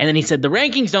 And then he said, the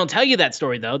rankings don't tell you that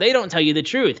story, though. They don't tell you the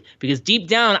truth. Because deep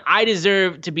down, I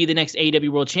deserve to be the next AEW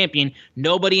World Champion.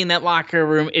 Nobody in that locker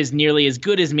room is nearly as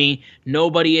good as me.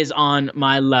 Nobody is on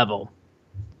my level.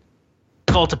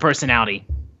 Cult of personality.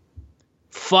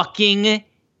 Fucking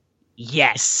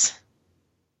yes.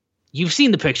 You've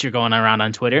seen the picture going around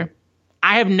on Twitter.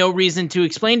 I have no reason to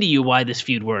explain to you why this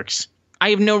feud works.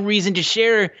 I have no reason to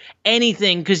share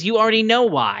anything because you already know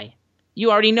why.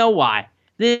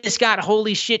 This got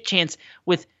holy shit chance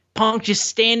with Punk just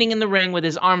standing in the ring with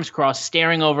his arms crossed,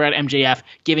 staring over at MJF,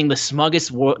 giving the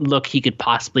smuggest look he could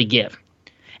possibly give.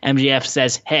 MJF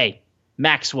says, hey,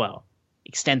 Maxwell.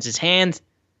 Extends his hand.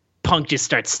 Punk just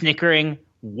starts snickering,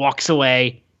 walks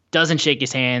away, doesn't shake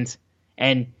his hands,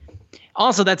 and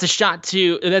also, that's a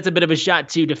bit of a shot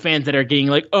to the fans that are getting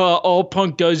all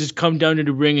Punk does is come down to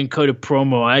the ring and cut a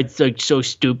promo. It's so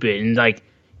stupid. And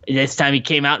this time he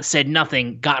came out and said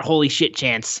nothing, got holy shit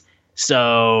chance.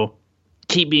 So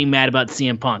keep being mad about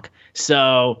CM Punk.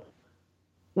 So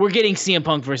we're getting CM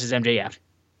Punk versus MJF.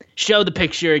 Show the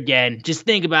picture again. Just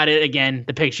think about it again,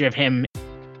 the picture of him.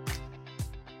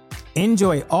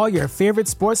 Enjoy all your favorite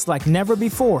sports like never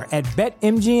before at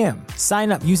BetMGM.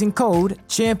 Sign up using code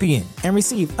CHAMPION and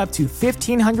receive up to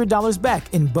 $1,500 back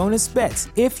in bonus bets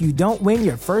if you don't win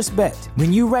your first bet.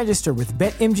 When you register with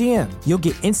BetMGM, you'll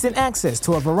get instant access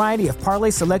to a variety of parlay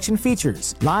selection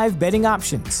features, live betting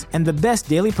options, and the best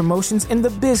daily promotions in the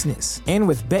business. And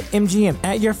with BetMGM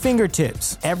at your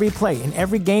fingertips, every play and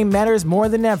every game matters more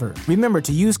than ever. Remember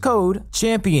to use code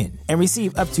CHAMPION and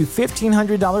receive up to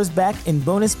 $1,500 back in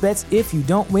bonus bets if you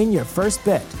don't win your first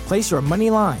bet. Place your money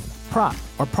line, prop,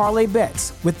 or parlay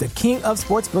bets with the king of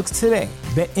sportsbooks today.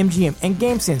 BetMGM and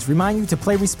GameSense remind you to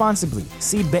play responsibly.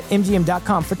 See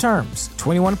BetMGM.com for terms.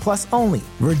 21 plus only.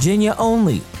 Virginia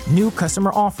only. New customer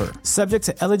offer. Subject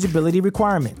to eligibility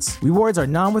requirements. Rewards are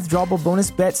non-withdrawable bonus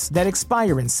bets that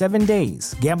expire in 7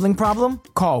 days. Gambling problem?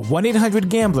 Call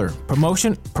 1-800-GAMBLER.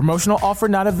 Promotional offer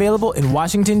not available in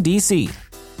Washington, D.C.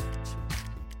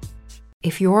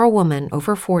 If you're a woman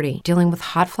over 40 dealing with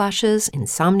hot flashes,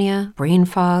 insomnia, brain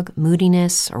fog,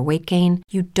 moodiness, or weight gain,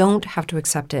 you don't have to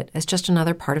accept it as just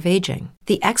another part of aging.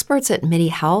 The experts at MIDI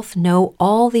Health know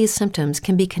all these symptoms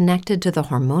can be connected to the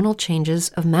hormonal changes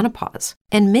of menopause.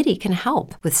 And MIDI can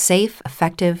help with safe,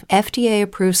 effective,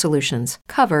 FDA-approved solutions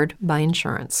covered by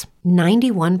insurance.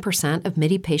 91% of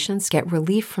MIDI patients get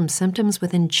relief from symptoms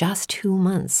within just 2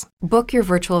 months. Book your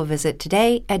virtual visit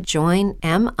today at joinmidi.com.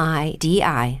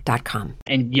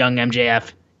 And young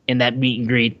MJF in that meet and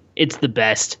greet, it's the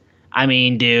best. I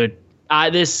mean, dude,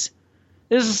 this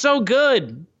is so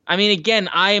good. I mean, again,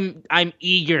 I'm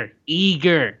eager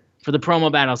for the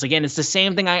promo battles. Again, it's the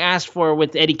same thing I asked for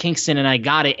with Eddie Kingston, and I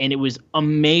got it, and it was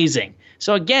amazing.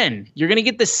 So again, you're going to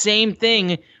get the same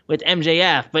thing with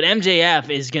MJF, but MJF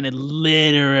is going to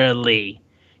literally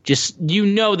just,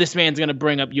 this man's going to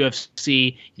bring up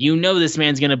UFC. This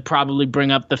man's going to probably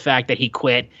bring up the fact that he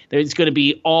quit. There's going to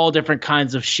be all different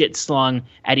kinds of shit slung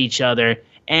at each other.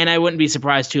 And I wouldn't be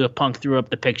surprised too if Punk threw up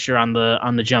the picture on the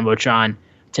Jumbotron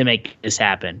to make this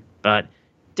happen. But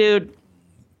dude,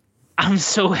 I'm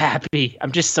so happy.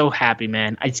 I'm just so happy,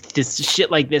 man. Just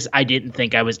shit like this I didn't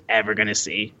think I was ever going to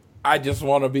see. I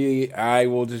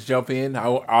will just jump in.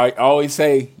 I always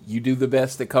say you do the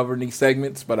best at covering these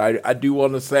segments, but I do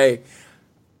want to say,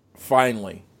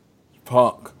 finally,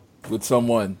 Punk with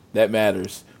someone that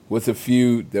matters, with a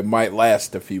feud that might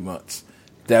last a few months.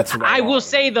 That's what I will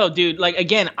say, though, dude, like,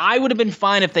 again, I would have been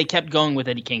fine if they kept going with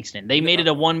Eddie Kingston. They made it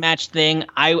a one-match thing.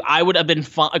 I would have been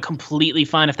completely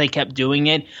fine if they kept doing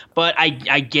it, but I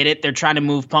get it. They're trying to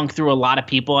move Punk through a lot of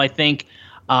people, I think.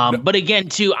 But again,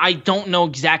 too, I don't know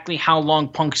exactly how long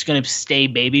Punk's going to stay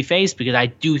babyface, because I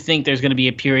do think there's going to be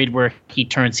a period where he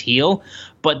turns heel.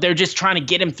 But they're just trying to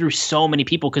get him through so many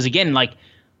people. Because again, like,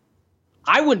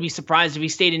 I wouldn't be surprised if he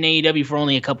stayed in AEW for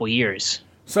only a couple years.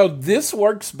 So this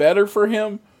works better for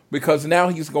him because now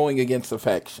he's going against a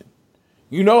faction.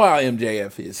 You know how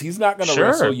MJF is. He's not going to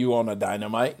wrestle you on a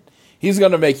Dynamite. He's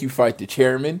going to make you fight the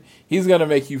chairman. He's going to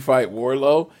make you fight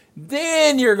Wardlow.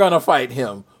 Then you're going to fight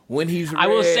him when he's ready. I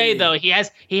will say, though, he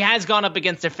has gone up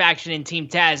against a faction in Team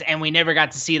Taz, and we never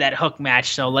got to see that hook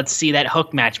match, so let's see that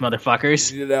hook match,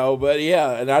 motherfuckers. But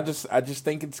yeah, and I just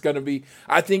think it's going to be,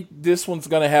 I think this one's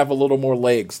going to have a little more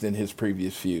legs than his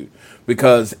previous feud,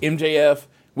 because MJF,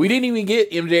 we didn't even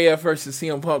get MJF versus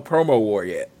CM Punk promo war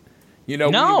yet.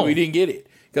 No. We didn't get it,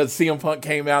 because CM Punk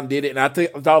came out and did it, and I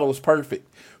thought it was perfect,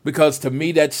 because to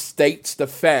me that states the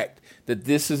fact that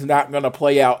this is not going to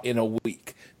play out in a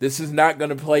week. This is not going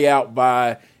to play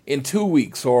out in 2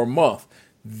 weeks or a month.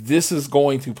 This is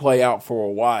going to play out for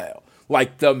a while.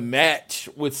 Like the match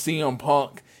with CM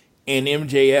Punk and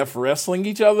MJF wrestling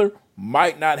each other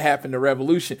might not happen to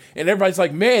Revolution. And everybody's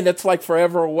like, man, that's like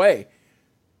forever away.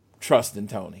 Trust in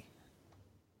Tony.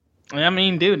 I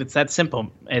mean, dude, it's that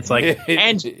simple. It's like,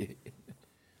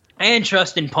 and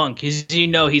trust in Punk, because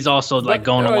he's also like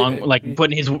going along, like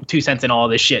putting his 2 cents in all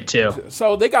this shit too.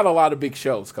 So they got a lot of big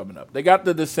shows coming up. They got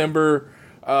the December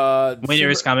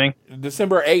is coming.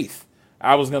 December 8th,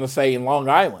 I was going to say, in Long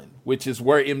Island, which is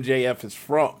where MJF is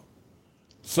from.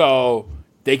 So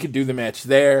they could do the match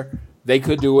there. They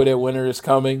could do it at Winter is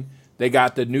Coming. They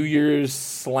got the New Year's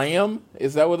Slam.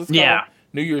 Is that what it's called? Yeah.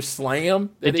 New Year's Slam.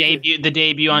 The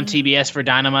debut on TBS for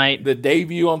Dynamite. The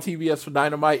debut on TBS for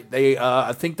Dynamite. They,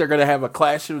 I think they're going to have a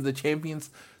Clash of the Champions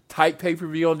type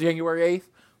pay-per-view on January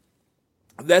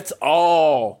 8th. That's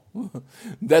all.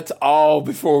 That's all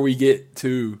before we get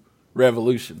to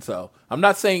Revolution. So I'm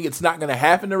not saying it's not going to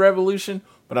happen to Revolution,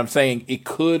 but I'm saying it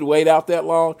could wait out that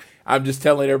long. I'm just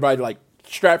telling everybody, like,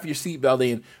 strap your seatbelt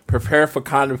in, prepare for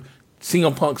kind of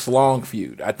CM Punk's long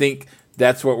feud. I think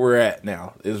that's what we're at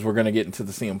now, is we're going to get into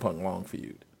the CM Punk long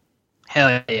feud.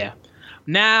 Hell yeah.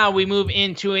 Now we move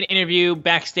into an interview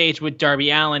backstage with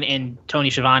Darby Allin and Tony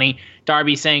Schiavone.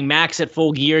 Darby saying, Max at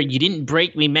Full Gear, you didn't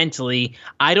break me mentally.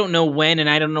 I don't know when and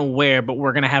I don't know where, but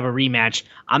we're going to have a rematch.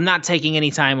 I'm not taking any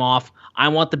time off. I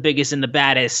want the biggest and the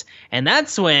baddest. And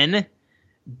that's when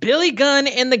Billy Gunn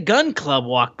and the Gun Club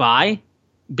walk by.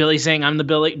 Billy saying, I'm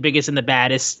the biggest and the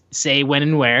baddest. Say when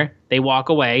and where. They walk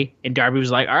away. And Darby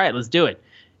was like, all right, let's do it.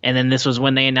 And then this was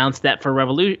when they announced that for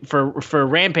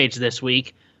Rampage this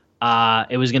week.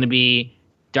 It was going to be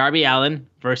Darby Allin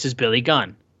versus Billy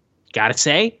Gunn. Gotta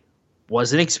say,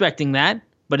 wasn't expecting that,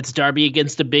 but it's Darby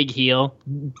against a big heel.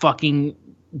 Fucking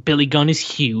Billy Gunn is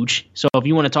huge. So if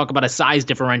you want to talk about a size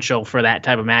differential for that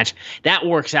type of match, that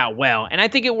works out well. And I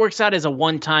think it works out as a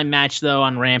one-time match, though,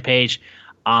 on Rampage.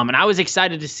 And I was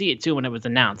excited to see it, too, when it was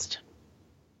announced.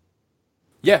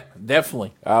 Yeah,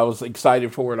 definitely. I was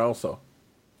excited for it also.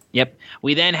 Yep.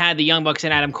 We then had the Young Bucks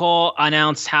and Adam Cole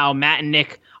announce how Matt and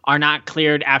Nick are not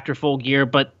cleared after Full Gear,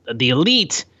 but the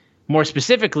Elite, more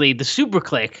specifically, the Super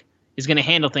Click, is going to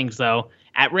handle things, though.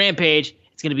 At Rampage,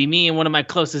 it's going to be me and one of my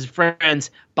closest friends,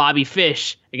 Bobby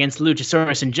Fish, against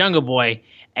Luchasaurus and Jungle Boy.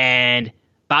 And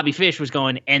Bobby Fish was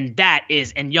going, and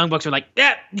Young Bucks were like,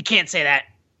 yeah, you can't say that.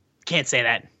 Can't say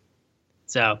that.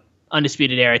 So,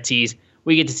 Undisputed Era tease.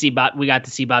 We got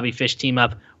to see Bobby Fish team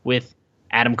up with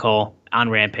Adam Cole on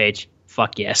Rampage.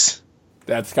 Fuck yes.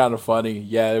 That's kind of funny.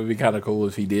 Yeah, it would be kind of cool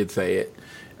if he did say it.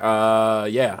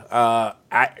 I'm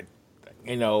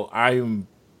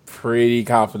pretty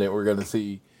confident we're going to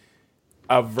see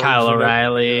a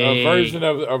version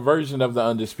of the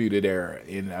Undisputed Era.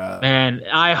 Man,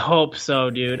 I hope so,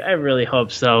 dude. I really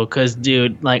hope so, because,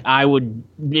 dude, it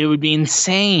would be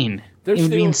insane. It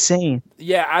would be insane.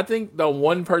 Yeah, I think the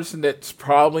one person that's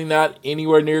probably not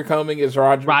anywhere near coming is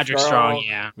Roger Strong.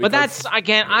 Yeah. But that's,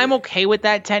 again, I'm okay with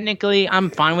that technically. I'm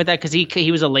fine with that because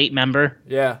he was a late member.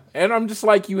 Yeah, and I'm just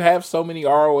like, you have so many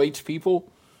ROH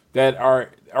people that are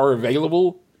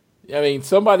available. I mean,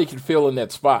 somebody could fill in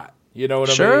that spot. You know what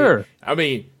I mean? Sure. I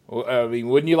mean,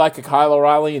 wouldn't you like a Kyle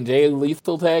O'Reilly and Jay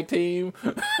Lethal tag team?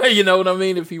 You know what I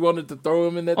mean? If you wanted to throw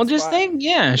him in that spot.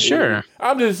 Yeah, sure.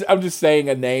 I'm just saying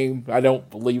a name. I don't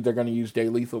believe they're going to use Jay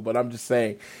Lethal, but I'm just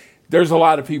saying there's a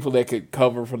lot of people that could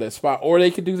cover for that spot, or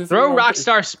they could do the throw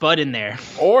Rockstar Spud in there,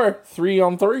 or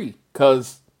 3-on-3,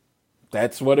 because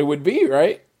that's what it would be,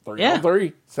 right?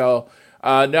 3-on-3. So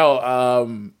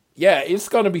it's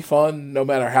going to be fun no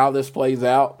matter how this plays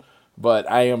out. But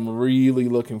I am really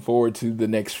looking forward to the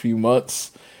next few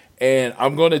months. And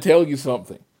I'm going to tell you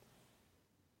something.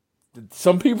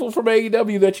 Some people from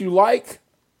AEW that you like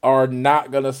are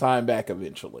not going to sign back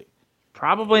eventually.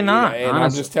 Probably not. And honestly,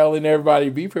 I'm just telling everybody,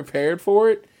 be prepared for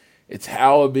it. It's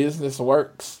how a business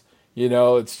works.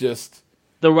 It's just...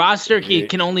 The roster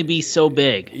can only be so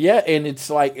big. Yeah, and it's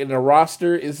like, and the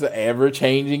roster is an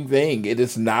ever-changing thing. It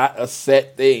is not a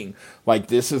set thing. Like,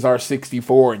 this is our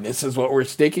 64, and this is what we're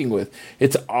sticking with.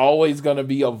 It's always going to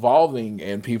be evolving,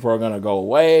 and people are going to go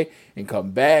away and come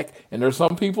back. And there's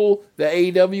some people that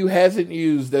AEW hasn't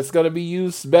used that's going to be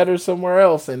used better somewhere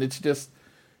else, and it's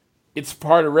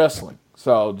part of wrestling.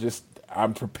 So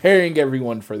I'm preparing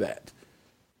everyone for that.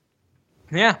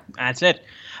 Yeah, that's it.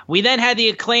 We then had the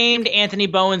Acclaimed Anthony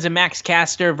Bowens and Max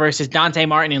Caster versus Dante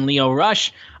Martin and Lio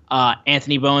Rush.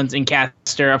 Anthony Bowens and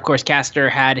Caster. Of course, Caster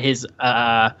had his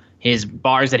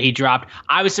bars that he dropped.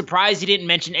 I was surprised he didn't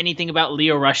mention anything about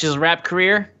Lio Rush's rap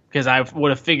career, because I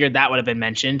would have figured that would have been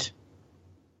mentioned.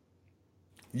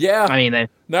 Yeah. I mean,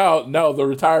 no, the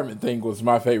retirement thing was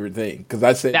my favorite thing, because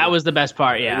I said that was the best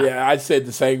part. Yeah. Yeah, I said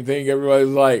the same thing. Everybody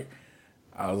was like,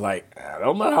 I was like, I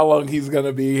don't know how long he's going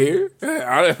to be here.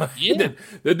 The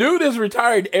dude has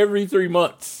retired every 3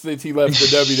 months since he left the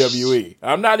WWE.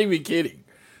 I'm not even kidding.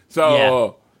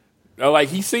 So,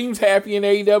 he seems happy in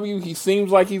AEW. He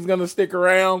seems like he's going to stick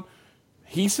around.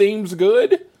 He seems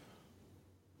good.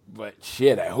 But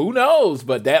shit, who knows?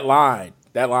 But that line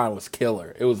was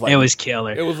killer. It was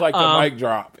killer. It was like the mic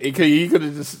drop. He could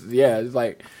have just, it's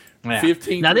like... Yeah.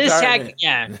 15. Now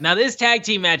this tag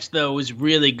team match though was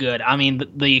really good. I mean,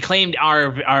 the Acclaimed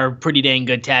are a pretty dang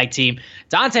good tag team.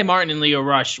 Dante Martin and Lio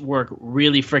Rush work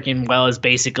really freaking well as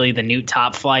basically the new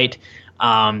Top Flight.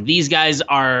 These guys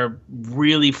are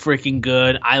really freaking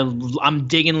good. I'm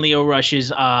digging Lio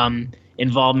Rush's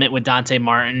involvement with Dante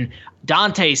Martin.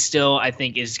 Dante still, I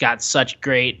think, has got such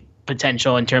great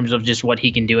potential in terms of just what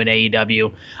he can do in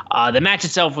AEW. The match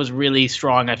itself was really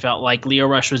strong. I felt like Lio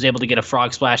Rush was able to get a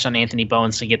frog splash on Anthony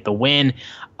Bowens to get the win.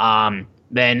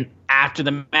 Then after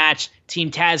the match,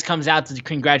 Team Taz comes out to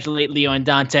congratulate Leo and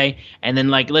Dante. And then,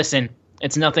 like, listen,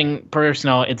 it's nothing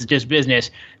personal. It's just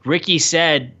business. Ricky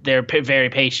said they're very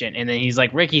patient. And then he's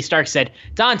like, Ricky Starks said,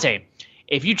 Dante,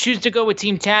 if you choose to go with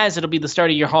Team Taz, it'll be the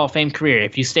start of your Hall of Fame career.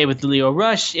 If you stay with Leo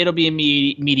Rush, it'll be a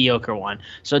mediocre one.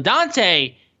 So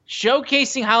Dante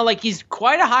showcasing how, like, he's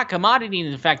quite a hot commodity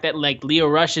in the fact that, like, Leo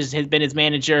Rush has been his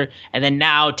manager, and then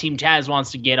now Team Taz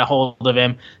wants to get a hold of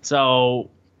him. So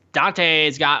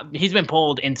he's been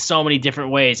pulled in so many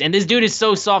different ways. And this dude is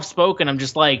so soft-spoken. I'm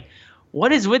just like,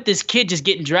 what is with this kid just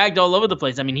getting dragged all over the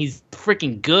place? I mean, he's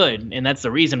freaking good, and that's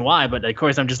the reason why. But, of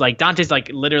course, I'm just like, Dante's, like,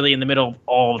 literally in the middle of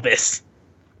all of this.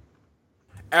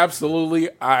 Absolutely.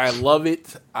 I love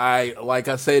it. Like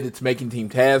I said, it's making Team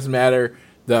Taz matter.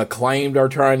 The Acclaimed are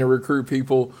trying to recruit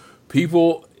people.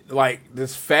 People, like,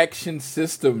 this faction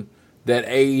system that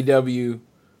AEW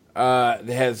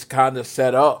has kind of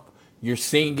set up. You're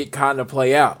seeing it kind of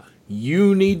play out.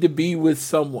 You need to be with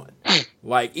someone.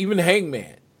 Like, even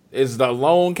Hangman is the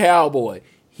lone cowboy.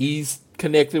 He's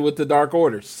connected with the Dark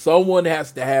Order. Someone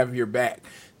has to have your back.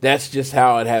 That's just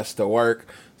how it has to work.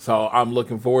 So I'm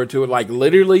looking forward to it. Like,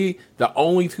 literally, the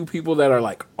only two people that are,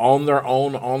 like, on their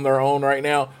own right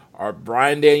now are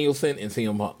Bryan Danielson and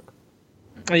CM Punk.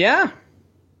 Yeah.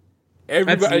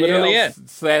 Everybody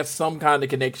else has some kind of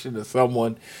connection to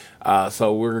someone.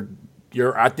 So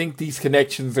I think these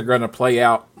connections are going to play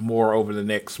out more over the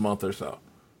next month or so.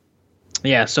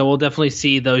 Yeah, so we'll definitely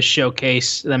see those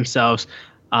showcase themselves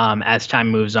as time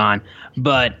moves on.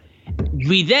 But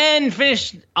we then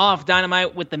finished off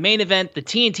Dynamite with the main event, the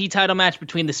TNT title match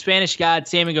between the Spanish God,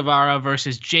 Sammy Guevara,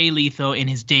 versus Jay Lethal in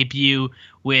his debut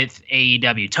with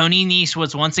AEW. Tony Nese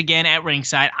was once again at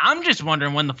ringside. I'm just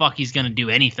wondering when the fuck he's going to do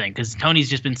anything, because Tony's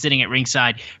just been sitting at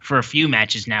ringside for a few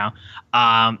matches now.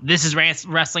 This is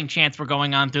wrestling chants were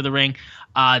going on through the ring.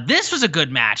 This was a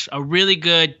good match, a really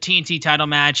good TNT title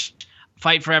match.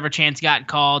 Fight Forever chants got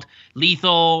called.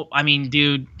 Lethal, I mean,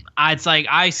 dude, it's like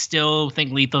I still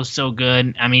think Lethal's so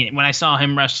good. I mean, when I saw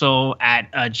him wrestle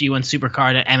at G1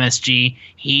 Supercard at MSG,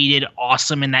 he did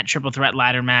awesome in that triple threat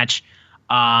ladder match.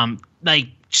 Like,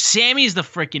 Sammy's the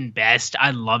freaking best.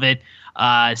 I love it.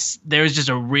 There was just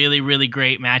a really, really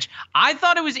great match. I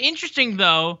thought it was interesting,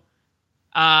 though,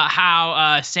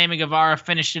 how Sammy Guevara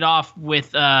finished it off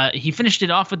with the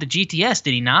GTS,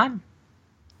 did he not?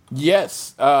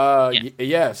 Yes.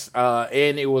 Yes.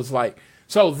 And it was like,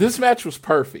 so this match was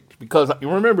perfect because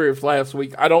you remember if last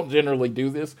week, I don't generally do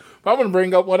this, but I'm going to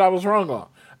bring up what I was wrong on.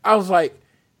 I was like,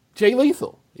 Jay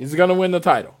Lethal is going to win the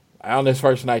title on his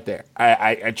first night there.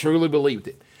 I truly believed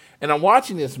it. And I'm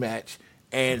watching this match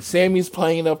and Sammy's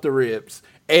playing up the ribs.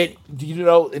 And, you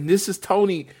know, and this is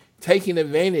Tony taking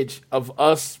advantage of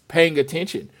us paying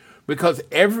attention because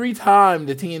every time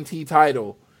the TNT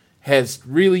title has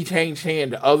really changed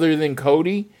hand other than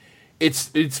Cody, it's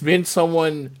been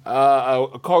someone,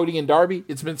 Cody and Darby,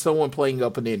 it's been someone playing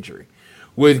up an injury.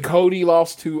 When Cody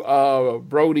lost to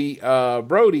Brody,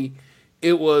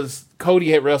 it was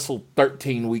Cody had wrestled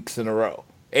 13 weeks in a row,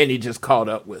 and he just caught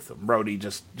up with him. Brody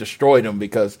just destroyed him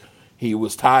because he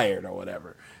was tired or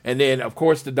whatever. And then, of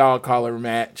course, the dog collar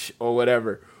match or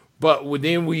whatever. But when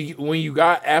you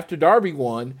got after Darby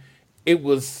won, it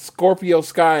was Scorpio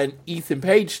Sky and Ethan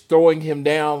Page throwing him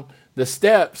down the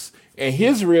steps, and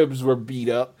his ribs were beat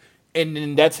up, and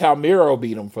then that's how Miro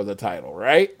beat him for the title,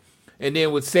 right? And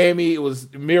then with Sammy, it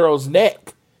was Miro's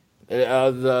neck.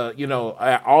 All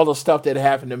the stuff that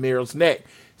happened to Miro's neck,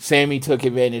 Sammy took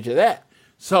advantage of that.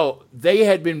 So they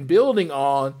had been building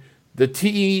on the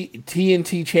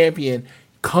TNT champion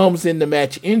comes in the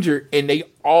match injured, and they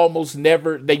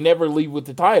never leave with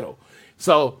the title.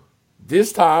 So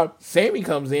this time, Sammy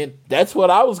comes in. That's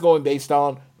what I was going based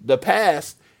on the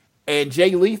past. And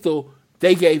Jay Lethal,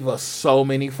 they gave us so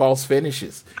many false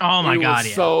finishes. Oh, my God,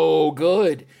 yeah. So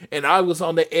good. And I was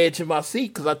on the edge of my seat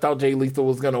because I thought Jay Lethal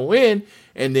was going to win.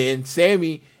 And then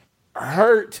Sammy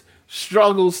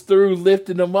struggles through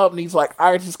lifting him up. And he's like,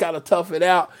 I just got to tough it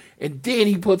out. And then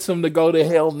he puts him to go to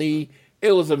hell knee.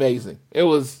 It was amazing. It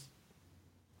was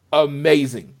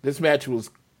amazing. This match was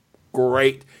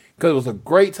great because it was a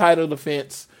great title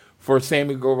defense for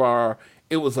Sammy Guevara.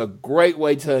 It was a great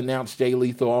way to announce Jay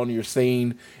Lethal on your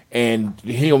scene, and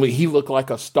he looked like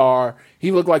a star.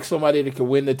 He looked like somebody that could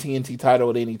win the TNT title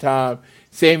at any time.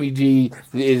 Sammy G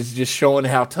is just showing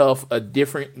how tough, a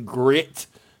different grit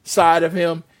side of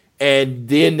him, and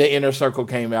then the Inner Circle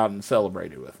came out and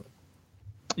celebrated with him.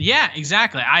 Yeah,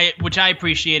 exactly. Which I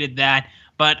appreciated that.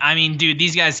 But, I mean, dude,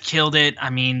 these guys killed it.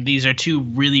 I mean, these are two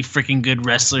really freaking good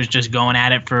wrestlers just going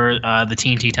at it for the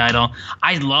TNT title.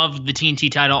 I love the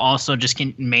TNT title also just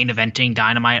main eventing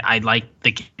Dynamite. I like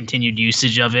the continued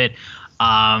usage of it.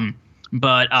 Yeah,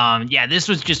 this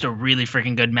was just a really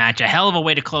freaking good match. A hell of a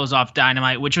way to close off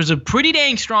Dynamite, which was a pretty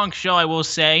dang strong show, I will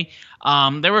say.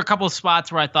 There were a couple of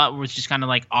spots where I thought was just kind of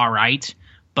like, all right.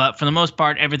 But for the most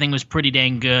part, everything was pretty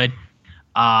dang good.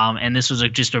 And this was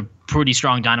just a pretty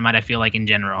strong Dynamite, I feel like, in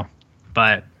general.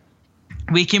 But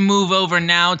we can move over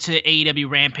now to AEW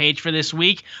Rampage for this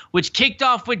week, which kicked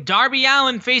off with Darby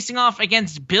Allin facing off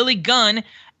against Billy Gunn.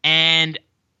 And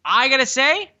I got to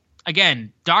say,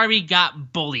 again, Darby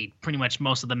got bullied pretty much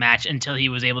most of the match until he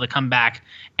was able to come back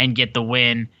and get the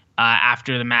win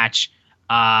after the match.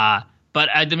 But,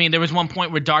 I mean, there was one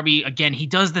point where Darby, again, he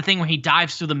does the thing where he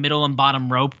dives through the middle and bottom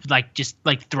rope, just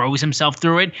throws himself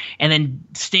through it. And then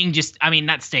Sting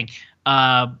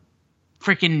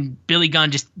freaking Billy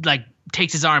Gunn just,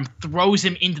 takes his arm, throws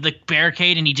him into the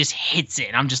barricade, and he just hits it.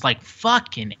 And I'm just like,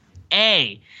 fucking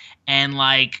A. And,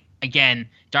 again,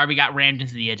 Darby got rammed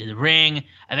into the edge of the ring.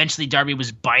 Eventually, Darby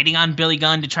was biting on Billy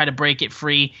Gunn to try to break it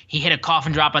free. He hit a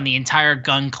coffin drop on the entire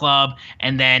Gunn Club,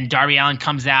 and then Darby Allin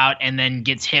comes out and then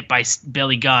gets hit by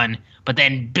Billy Gunn. But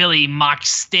then Billy mocks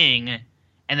Sting,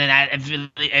 and then that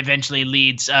eventually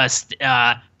leads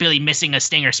Billy missing a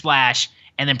Stinger splash,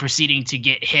 and then proceeding to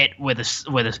get hit with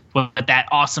that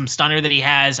awesome stunner that he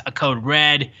has, a code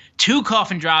red, 2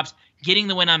 coffin drops, getting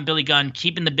the win on Billy Gunn,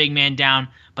 keeping the big man down.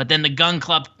 But then the Gunn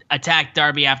Club attacked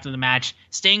Darby after the match.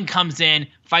 Sting comes in,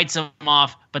 fights him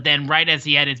off, but then right as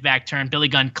he had his back turned, Billy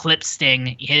Gunn clips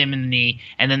Sting, hit him in the knee,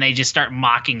 and then they just start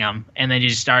mocking him, and they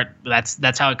just start.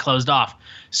 That's how it closed off.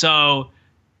 So,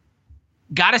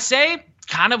 gotta say,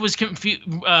 kind of was confused.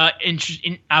 I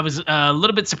was a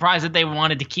little bit surprised that they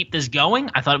wanted to keep this going.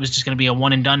 I thought it was just going to be a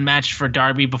one and done match for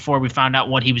Darby before we found out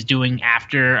what he was doing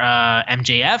after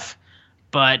MJF.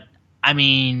 But I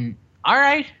mean, all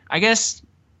right, I guess.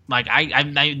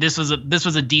 This was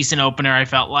a decent opener, I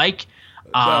felt like.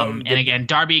 And again,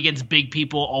 Darby against big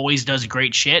people always does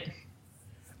great shit.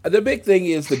 The big thing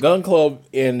is the Gun Club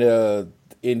in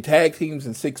tag teams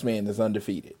and 6-man is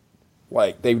undefeated.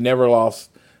 They've never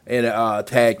lost in a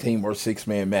tag team or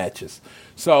 6-man matches.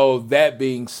 So that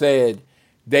being said,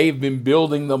 they've been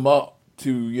building them up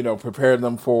to, prepare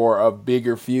them for a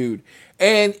bigger feud.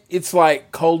 And it's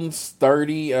like Colton's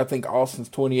 30, I think Austin's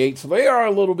 28, so they are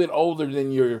a little bit older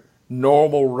than your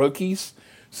normal rookies.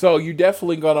 So you're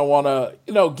definitely going to want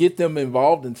to, get them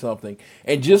involved in something.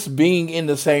 And just being in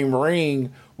the same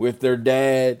ring with their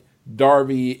dad,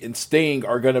 Darby, and Sting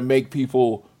are going to make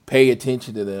people pay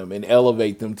attention to them and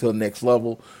elevate them to the next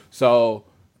level. So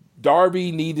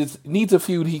Darby needs a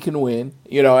feud he can win,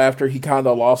 after he kind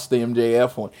of lost the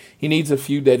MJF one. He needs a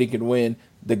feud that he can win.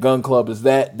 The Gun Club is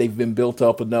that. They've been built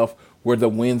up enough where the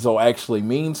wins will actually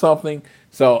mean something.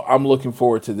 So I'm looking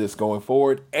forward to this going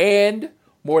forward. And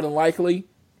more than likely,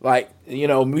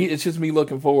 it's just me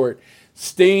looking forward.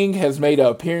 Sting has made an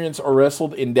appearance or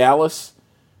wrestled in Dallas,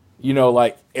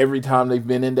 every time they've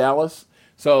been in Dallas.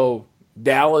 So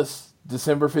Dallas,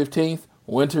 December 15th,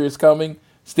 Winter is coming.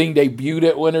 Sting debuted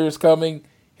at Winter is coming.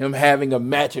 Him having a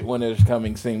match at Winter is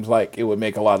coming seems like it would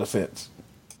make a lot of sense.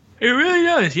 It really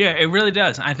does. Yeah, it really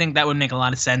does. I think that would make a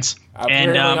lot of sense.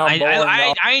 And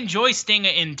I enjoy Sting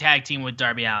in tag team with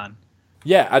Darby Allin.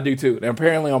 Yeah, I do too. And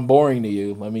apparently I'm boring to you.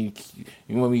 You want me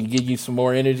to give you some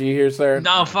more energy here, sir?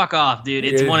 No, fuck off, dude.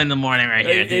 It's 1 a.m. right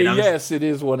here, dude. Yes, it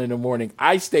is 1 a.m.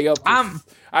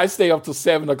 I stay up till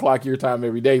 7 o'clock your time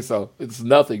every day, so it's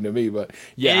nothing to me. But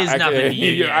yeah, it is nothing to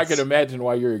you. Yes. I can imagine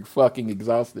why you're fucking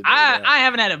exhausted. I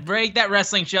haven't had a break. That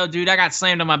wrestling show, dude, I got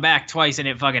slammed on my back twice and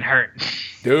it fucking hurt.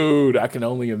 Dude, I can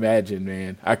only imagine,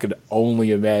 man. I could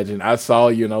only imagine. I saw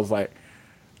you and I was like,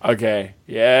 okay,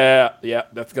 yeah,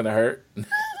 that's gonna hurt.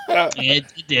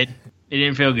 It did. It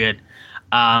didn't feel good.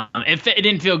 It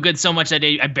didn't feel good so much that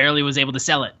I barely was able to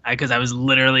sell it because I was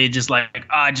literally just like,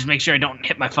 just make sure I don't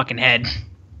hit my fucking head.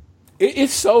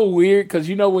 It's so weird because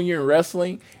when you're in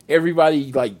wrestling,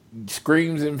 everybody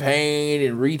screams in pain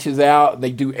and reaches out and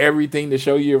they do everything to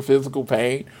show you your physical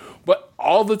pain. But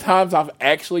all the times I've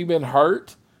actually been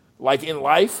hurt, in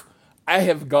life, I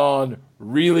have gone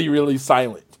really, really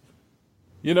silent.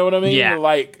 You know what I mean? Yeah.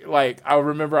 I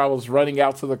remember I was running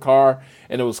out to the car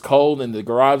and it was cold and the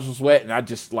garage was wet and I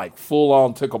just full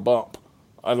on took a bump.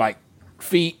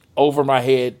 Feet over my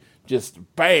head, just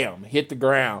bam, hit the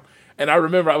ground. And I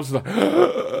remember I was like,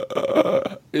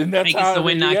 and that's how the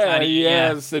wind knocked out of you.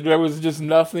 Yes, and there was just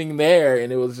nothing there,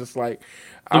 and it was just like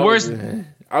the worst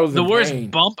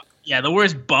bump Yeah, the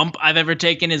worst bump I've ever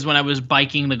taken is when I was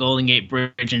biking the Golden Gate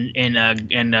Bridge in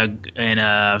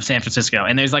San Francisco.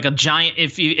 And there's like a giant.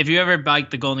 If you ever bike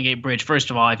the Golden Gate Bridge,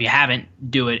 first of all, if you haven't,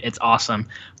 do it. It's awesome.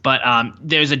 But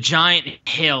there's a giant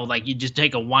hill. Like you just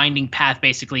take a winding path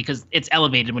basically because it's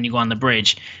elevated when you go on the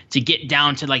bridge to get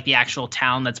down to like the actual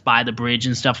town that's by the bridge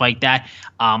and stuff like that.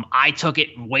 I took it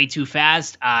way too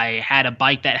fast. I had a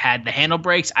bike that had the handle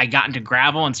brakes. I got into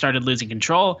gravel and started losing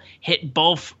control. Hit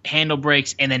both handle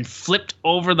brakes and then flipped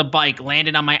over the bike,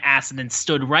 landed on my ass, and then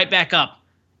stood right back up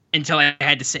until I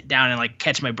had to sit down and like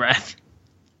catch my breath.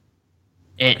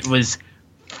 It was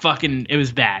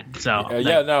bad. So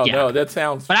no, that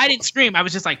sounds. But I didn't scream. I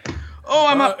was just like, "Oh,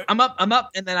 I'm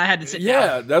up," and then I had to sit down.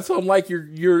 Yeah, that's what I'm like.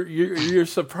 You're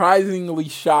surprisingly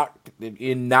shocked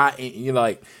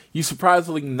you're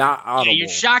surprisingly not audible. Yeah, you're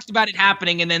shocked about it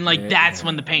happening, and then that's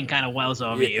when the pain kind of wells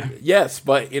over you. Yes,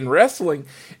 but in wrestling,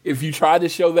 if you try to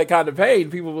show that kind of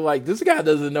pain, people will be like, "This guy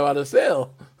doesn't know how to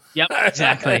sell." Yep,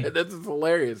 exactly. That's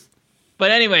hilarious. But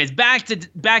anyways, back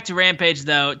to Rampage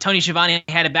though. Tony Schiavone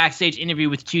had a backstage interview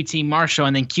with QT Marshall,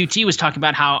 and then QT was talking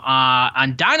about how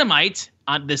on Dynamite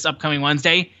on this upcoming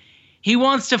Wednesday, he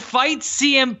wants to fight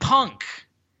CM Punk.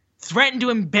 Threatened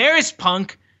to embarrass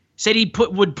Punk. Said he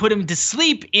would put him to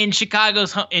sleep in Chicago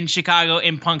in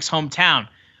Punk's hometown.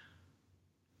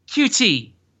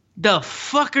 QT, the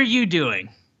fuck are you doing?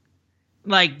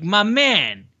 Like, my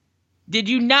man. Did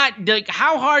you not,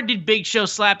 how hard did Big Show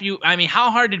slap you? I mean, how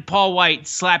hard did Paul White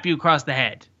slap you across the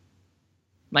head?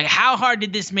 Like, how hard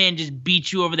did this man just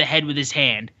beat you over the head with his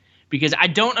hand? Because I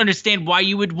don't understand why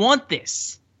you would want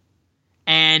this.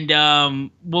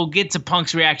 And we'll get to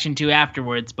Punk's reaction too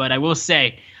afterwards. But I will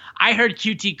say, I heard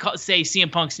QT say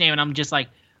CM Punk's name, and I'm just like,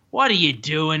 what are you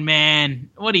doing, man?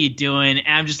 What are you doing?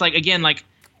 And I'm just like, again, like,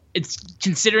 it's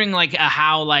considering like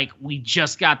how like we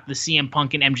just got the CM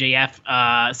Punk and MJF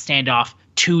standoff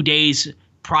 2 days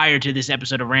prior to this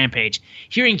episode of Rampage.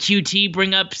 Hearing QT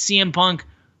bring up CM Punk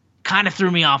kind of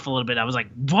threw me off a little bit. I was like,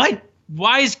 what?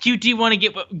 Why is QT want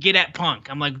to get at Punk?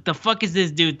 I'm like, the fuck is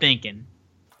this dude thinking?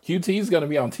 QT's going to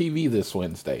be on TV this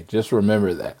Wednesday. Just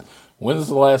remember that. When was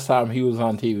the last time he was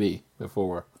on TV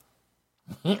before?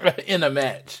 In a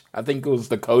match. I think it was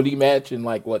the Cody match in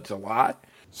July?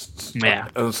 Yeah,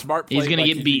 smart play. He's gonna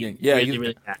get beat.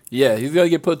 Really bad. He's gonna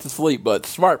get put to sleep. But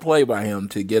smart play by him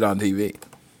to get on TV.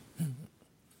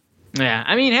 Yeah,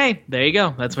 I mean, hey, there you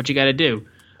go. That's what you got to do.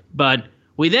 But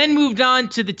we then moved on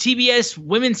to the TBS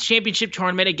Women's Championship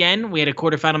Tournament. Again, we had a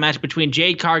quarterfinal match between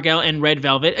Jade Cargill and Red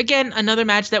Velvet. Again, another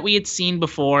match that we had seen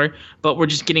before, but we're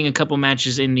just getting a couple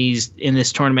matches in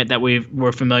this tournament that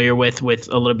we're familiar with a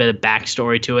little bit of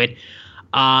backstory to it.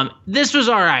 This was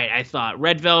all right, I thought.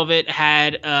 Red Velvet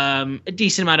had a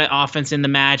decent amount of offense in the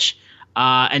match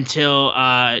until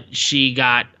she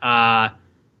got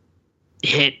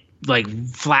hit,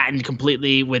 flattened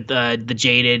completely with the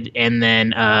Jaded, and then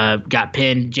got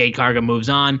pinned. Jade Cargill moves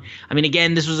on. I mean,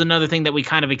 again, this was another thing that we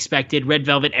kind of expected. Red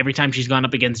Velvet, every time she's gone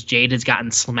up against Jade, has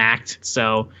gotten smacked.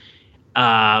 So,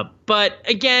 but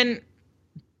again,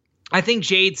 I think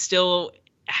Jade still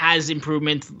has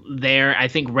improvement there. I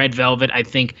think Red Velvet,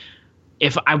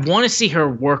 if I want to see her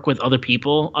work with other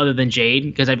people other than Jade,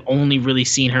 because I've only really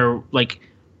seen her,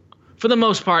 for the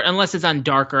most part, unless it's on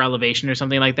Dark or Elevation or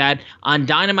something like that. On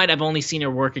Dynamite, I've only seen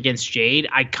her work against Jade.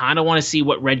 I kind of want to see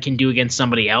what Red can do against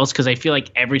somebody else, because I feel like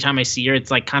every time I see her,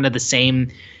 it's kind of the same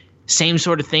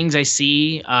sort of things I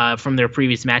see from their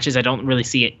previous matches. I don't really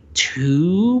see it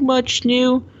too much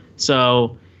new.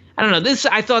 So I don't know.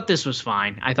 I thought this was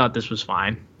fine.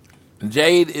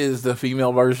 Jade is the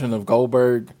female version of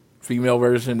Goldberg, female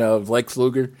version of Lex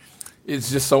Luger.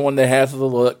 It's just someone that has the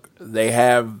look. They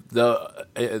have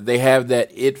that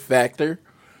it factor,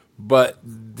 but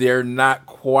they're not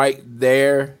quite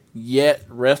there yet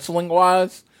wrestling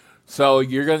wise. So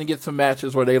you're going to get some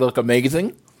matches where they look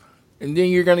amazing, and then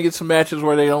you're going to get some matches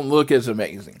where they don't look as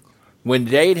amazing. When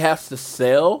Jade has to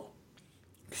sell,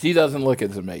 she doesn't look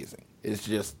as amazing.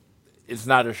 It's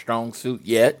not her strong suit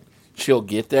yet. She'll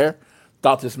get there.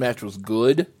 Thought this match was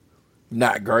good.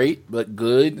 Not great, but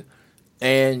good.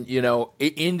 And,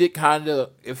 it ended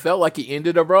it felt like it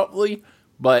ended abruptly,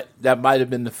 but that might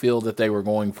have been the feel that they were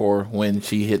going for when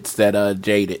she hits that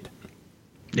Jaded.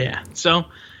 Yeah. So,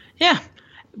 yeah.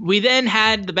 We then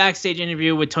had the backstage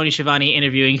interview with Tony Schiavone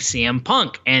interviewing CM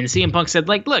Punk. And CM Punk said,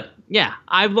 look, yeah,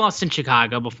 I've lost in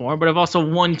Chicago before, but I've also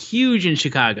won huge in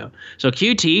Chicago. So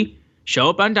QT, show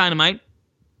up on Dynamite,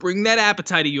 bring that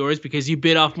appetite of yours because you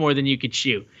bit off more than you could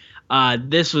chew.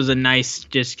 This was a nice,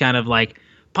 just kind of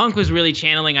Punk was really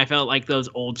channeling, I felt like those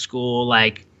old school,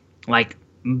 like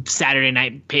Saturday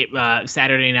night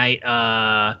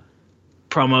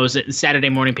promos, Saturday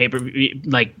morning paper,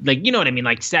 like you know what I mean,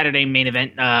 like Saturday main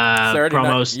event Saturday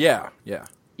promos. Night.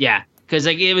 Yeah. Because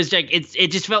like it was like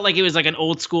it just felt like it was like an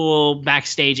old school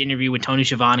backstage interview with Tony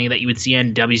Schiavone that you would see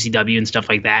on WCW and stuff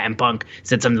like that. And Punk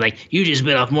said something like, "You just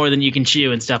bit off more than you can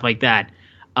chew" and stuff like that.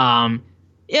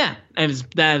 Yeah,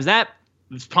 that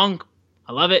was Punk.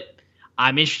 I love it.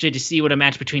 I'm interested to see what a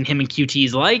match between him and QT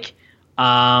is like.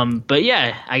 But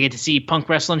yeah, I get to see Punk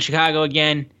wrestle in Chicago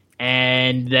again,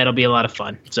 and that'll be a lot of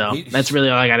fun. So that's really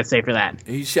all I got to say for that.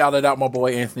 He shouted out my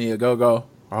boy Anthony Ogogo.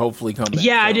 Hopefully come back.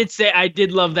 Yeah, so. I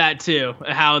did love that too.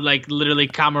 How like literally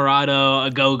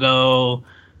Camarado, Ogogo,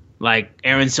 like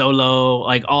Aaron Solo,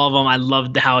 like all of them. I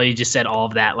loved how he just said all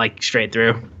of that like straight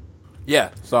through.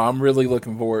 Yeah, so I'm really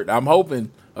looking forward. I'm hoping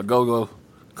Ogogo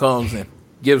comes and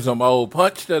gives him an old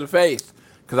punch to the face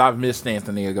because I've missed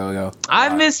Anthony Ogogo.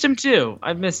 I've missed him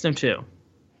too.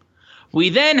 We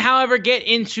then, however, get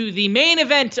into the main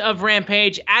event of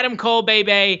Rampage: Adam Cole,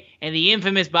 Bebe, and the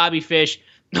infamous Bobby Fish.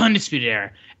 Undisputed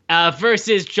Era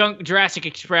versus Jurassic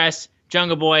Express,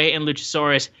 Jungle Boy, and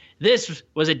Luchasaurus. This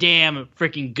was a damn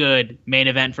freaking good main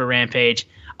event for Rampage.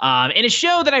 And a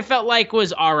show that I felt like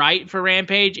was all right for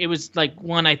Rampage. It was like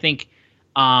one I think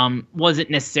wasn't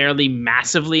necessarily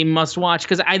massively must watch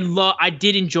because I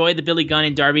did enjoy the Billy Gunn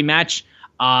and Darby match.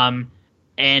 And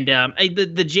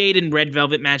the Jade and Red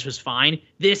Velvet match was fine.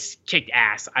 This kicked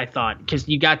ass, I thought, because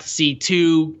you got to see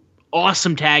two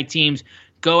awesome tag teams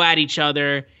go at each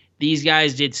other. These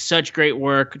guys did such great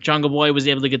work. Jungle Boy was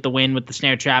able to get the win with the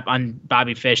snare trap on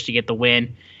Bobby Fish to get the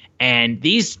win. And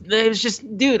it was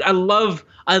just, dude, I love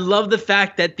the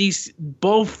fact that these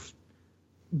both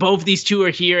these two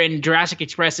are here, and Jurassic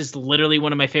Express is literally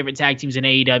one of my favorite tag teams in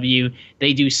AEW.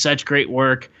 They do such great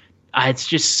work. It's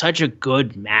just such a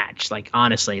good match. Like,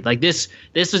 honestly, like this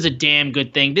was a damn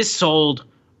good thing. This sold,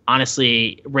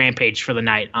 honestly, Rampage for the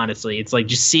night. Honestly, it's like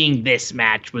just seeing this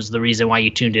match was the reason why you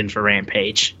tuned in for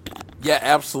Rampage. Yeah,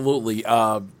 absolutely.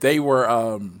 It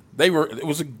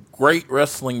was a great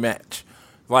wrestling match,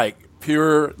 like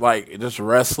pure, like just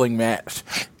wrestling match,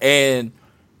 and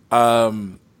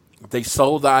they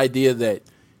sold the idea that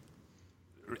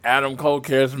Adam Cole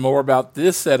cares more about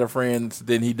this set of friends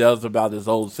than he does about his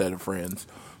old set of friends.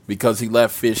 Because he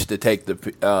left Fish to take the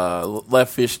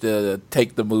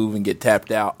move and get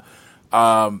tapped out.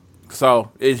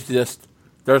 So it's just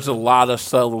there's a lot of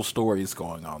subtle stories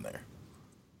going on there.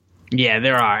 Yeah,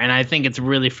 there are, and I think it's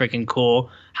really freaking cool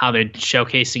how they're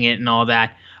showcasing it and all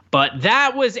that. But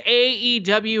that was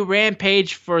AEW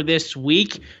Rampage for this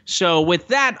week. So with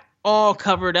that all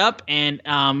covered up, and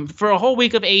for a whole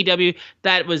week of AEW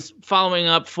that was following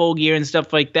up Full Gear and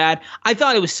stuff like that, I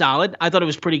thought it was solid. I thought it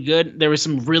was pretty good. There was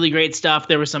some really great stuff.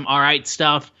 There was some all right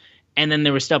stuff, and then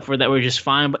there was stuff that were just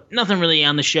fine, but nothing really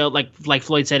on the show. Like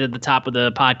Floyd said at the top of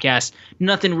the podcast,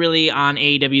 nothing really on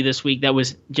AEW this week that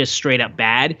was just straight up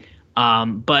bad.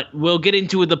 But we'll get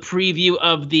into the preview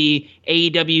of the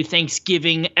AEW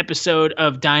Thanksgiving episode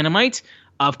of Dynamite.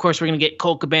 Of course, we're going to get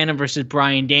Colt Cabana versus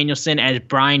Bryan Danielson as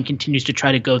Bryan continues to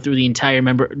try to go through the entire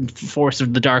force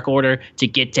of the Dark Order to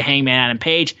get to Hangman Adam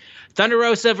Page. Thunder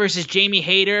Rosa versus Jamie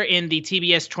Hayter in the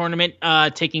TBS tournament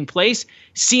taking place.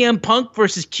 CM Punk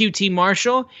versus QT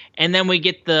Marshall. And then we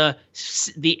get the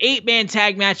 8-man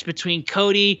tag match between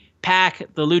Cody, Pac,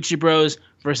 the Lucha Bros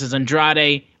versus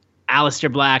Andrade,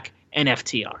 Aleister Black, and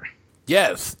FTR.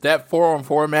 Yes, that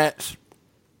 4-on-4 match,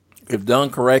 if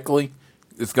done correctly,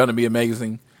 it's going to be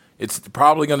amazing. It's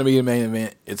probably going to be a main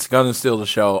event. It's going to steal the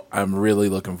show. I'm really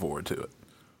looking forward to it.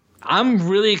 I'm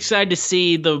really excited to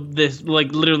see this.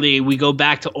 Like literally, we go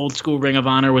back to old school Ring of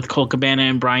Honor with Colt Cabana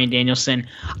and Bryan Danielson.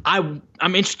 I'm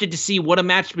interested to see what a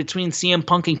match between CM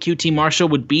Punk and QT Marshall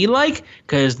would be like,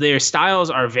 because their styles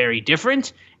are very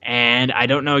different, and I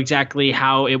don't know exactly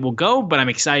how it will go. But I'm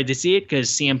excited to see it because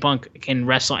CM Punk can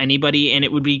wrestle anybody, and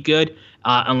it would be good,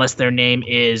 unless their name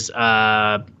is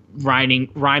rhyming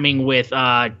with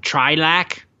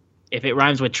Trilak. If it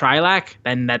rhymes with Trilak,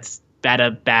 then that's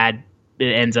bad.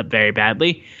 It ends up very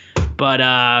badly. But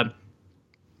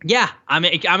yeah, I'm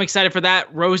excited for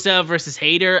that. Rosa versus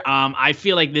Hayter. I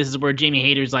feel like this is where Jamie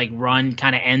Hayter's like run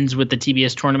kind of ends with the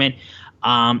TBS tournament.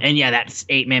 And yeah, that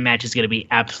 8-man match is going to be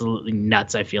absolutely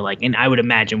nuts, I feel like. And I would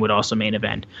imagine would also main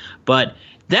event. But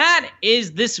that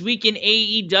is this week in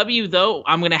AEW, though.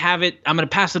 I'm going to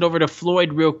pass it over to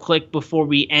Floyd real quick before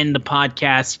we end the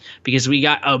podcast, because we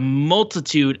got a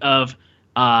multitude of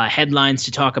headlines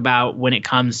to talk about when it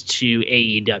comes to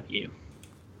AEW.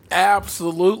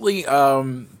 Absolutely.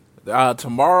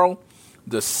 Tomorrow,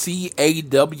 the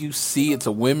CAWC, it's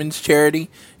a women's charity,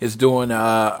 is doing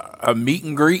a meet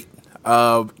and greet.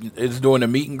 It's doing a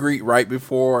meet and greet right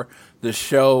before the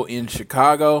show in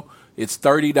Chicago. It's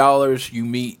 $30. You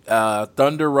meet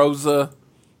Thunder Rosa.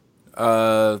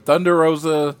 I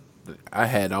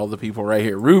had all the people right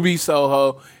here. Ruby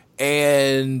Soho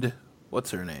and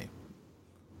what's her name?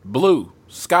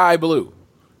 Sky Blue.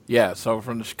 Yeah, so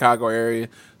from the Chicago area.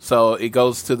 So it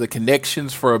goes to the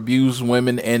Connections for Abused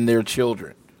Women and Their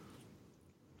Children.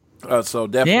 So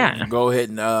definitely go ahead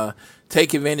and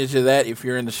take advantage of that if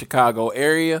you're in the Chicago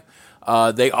area.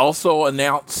 They also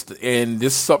announced, and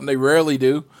this is something they rarely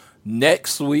do,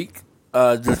 next week,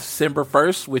 December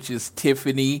 1st, which is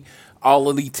Tiffany's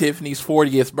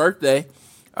 40th birthday.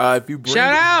 If you bring,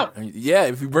 shout out! Yeah,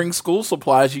 if you bring school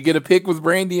supplies, you get a pic with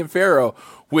Brandy and Pharaoh,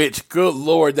 which, good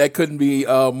Lord, that couldn't be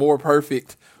more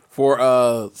perfect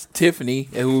for Tiffany,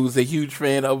 who's a huge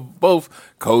fan of both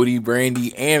Cody,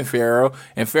 Brandy, and Pharaoh.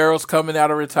 And Pharaoh's coming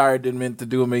out of retirement to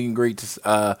do a meet and greet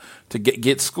to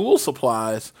get school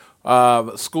supplies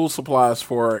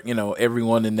for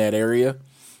everyone in that area.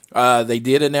 They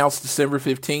did announce December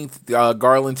 15th.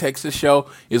 Garland, Texas show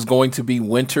is going to be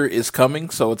Winter is Coming,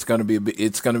 so it's going to be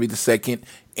the second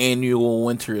annual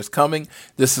Winter is Coming.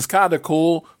 This is kind of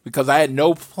cool because I had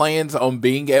no plans on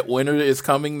being at Winter is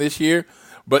Coming this year,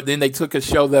 but then they took a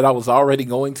show that I was already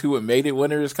going to and made it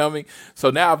Winter is Coming.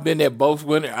 So now I've been at both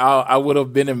Winter. I would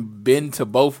have been to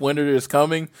both Winter is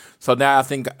Coming. So now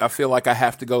I feel like I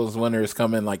have to go as Winter is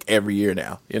Coming like every year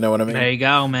now. You know what I mean? There you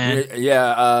go, man.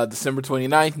 Yeah. December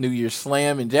 29th, New Year's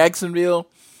Slam in Jacksonville.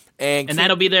 And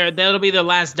that'll be their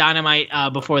last Dynamite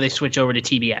before they switch over to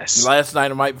TBS. Last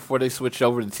Dynamite before they switch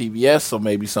over to TBS, so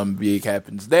maybe something big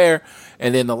happens there.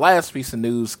 And then the last piece of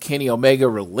news, Kenny Omega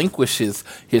relinquishes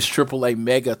his AAA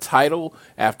Mega title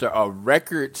after a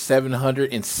record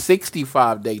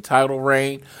 765-day title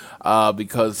reign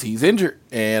because he's injured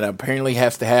and apparently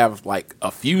has to have like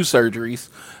a few surgeries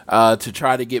to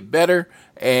try to get better.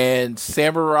 And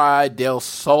Samurai Del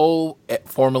Sol,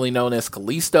 formerly known as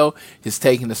Kalisto, is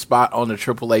taking the spot on the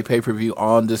AAA pay-per-view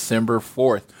on December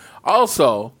 4th.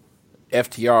 Also,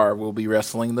 FTR will be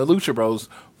wrestling the Lucha Bros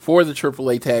for the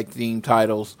AAA tag team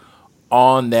titles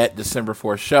on that December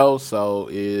 4th show. So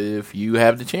if you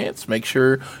have the chance, make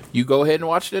sure you go ahead and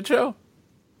watch that show.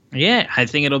 Yeah, I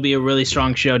think it'll be a really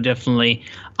strong show, definitely.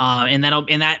 And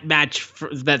that match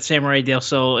that Samurai Del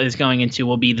Sol is going into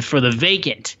will be for the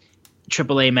vacant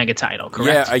AAA Mega title,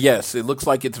 correct? Yeah, yes. It looks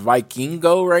like it's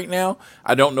Vikingo right now.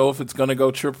 I don't know if it's going to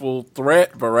go triple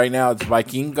threat, but right now it's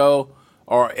Vikingo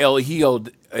or El Hijo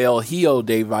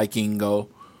de Vikingo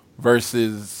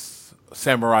versus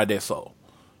Samurai de Sol.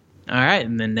 All right,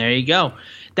 and then there you go.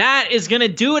 That is going to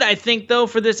do it, I think, though,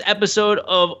 for this episode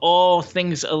of All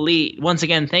Things Elite. Once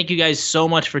again, thank you guys so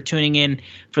much for tuning in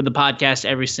for the podcast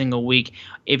every single week.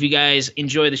 If you guys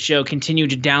enjoy the show, continue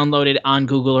to download it on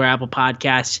Google or Apple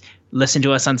Podcasts. Listen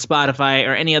to us on Spotify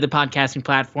or any other podcasting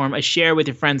platform. A share with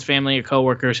your friends, family, or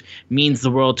coworkers means the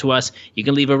world to us. You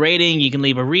can leave a rating. You can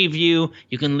leave a review.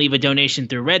 You can leave a donation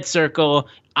through Red Circle.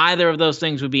 Either of those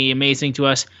things would be amazing to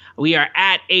us. We are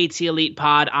at AT Elite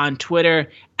Pod on Twitter.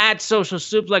 At Social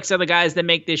Suplex are the guys that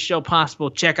make this show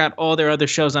possible. Check out all their other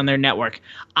shows on their network.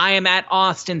 I am at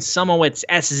Austin Szumowicz,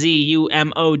 SZUMOWICZ.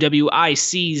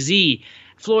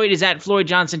 Floyd is at Floyd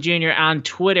Johnson Jr. on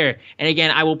Twitter. And again,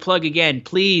 I will plug again,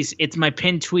 please, it's my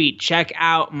pinned tweet. Check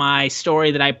out my story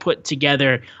that I put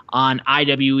together on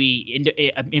IWE,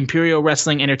 Imperial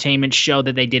Wrestling Entertainment show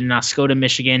that they did in Oscoda,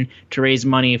 Michigan to raise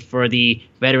money for the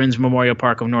Veterans Memorial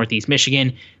Park of Northeast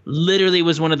Michigan. Literally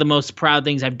was one of the most proud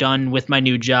things I've done with my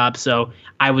new job. So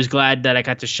I was glad that I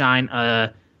got to shine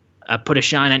put a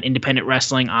shine on independent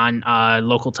wrestling on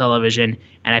local television.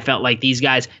 And I felt like these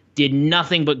guys did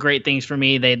nothing but great things for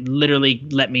me. They literally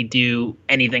let me do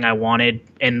anything I wanted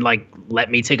and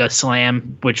let me take a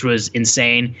slam, which was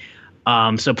insane.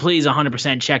 So please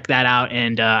 100% check that out,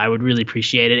 and I would really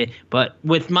appreciate it. But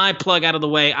with my plug out of the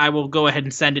way, I will go ahead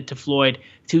and send it to Floyd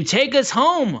to take us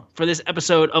home for this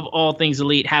episode of All Things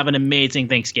Elite. Have an amazing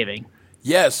Thanksgiving.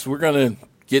 Yes, we're going to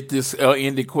get this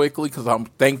ended quickly because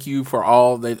thank you for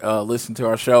all that listen to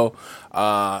our show.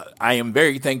 I am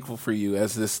very thankful for you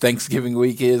as this Thanksgiving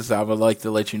week is. I would like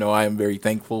to let you know I am very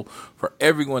thankful for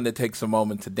everyone that takes a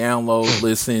moment to download,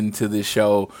 listen to this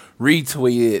show,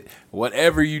 retweet it,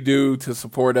 whatever you do to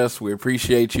support us. We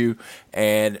appreciate you.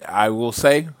 And I will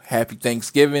say happy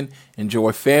Thanksgiving.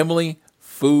 Enjoy family,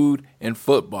 food, and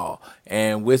football.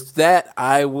 And with that,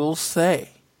 I will say,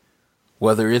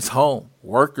 whether it's home,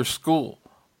 work, or school,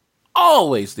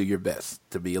 always do your best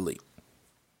to be elite.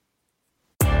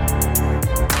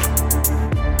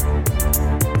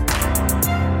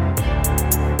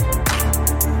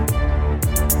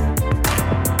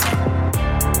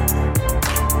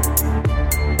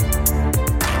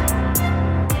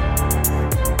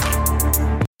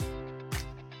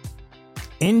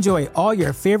 Enjoy all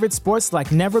your favorite sports like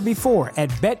never before at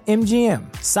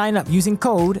BetMGM. Sign up using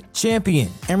code CHAMPION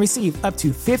and receive up to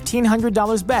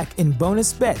 $1,500 back in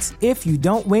bonus bets if you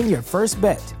don't win your first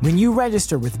bet. When you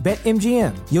register with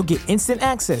BetMGM, you'll get instant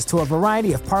access to a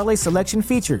variety of parlay selection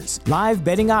features, live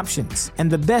betting options, and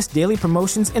the best daily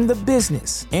promotions in the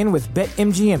business. And with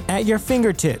BetMGM at your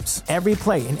fingertips, every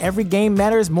play and every game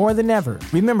matters more than ever.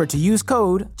 Remember to use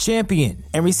code CHAMPION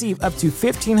and receive up to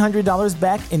 $1,500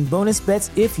 back in bonus bets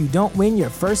if you don't win your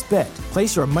first bet.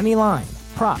 Place your money line,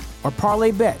 prop, or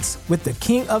parlay bets with the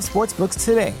king of sportsbooks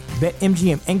today.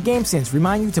 BetMGM and GameSense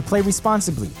remind you to play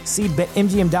responsibly. See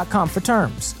BetMGM.com for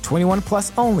terms. 21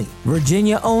 plus only.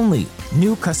 Virginia only.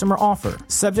 New customer offer.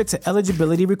 Subject to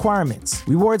eligibility requirements.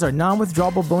 Rewards are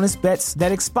non-withdrawable bonus bets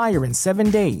that expire in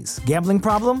 7 days. Gambling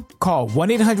problem? Call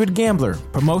 1-800-GAMBLER.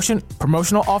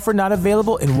 Promotional offer not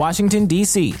available in Washington,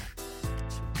 D.C.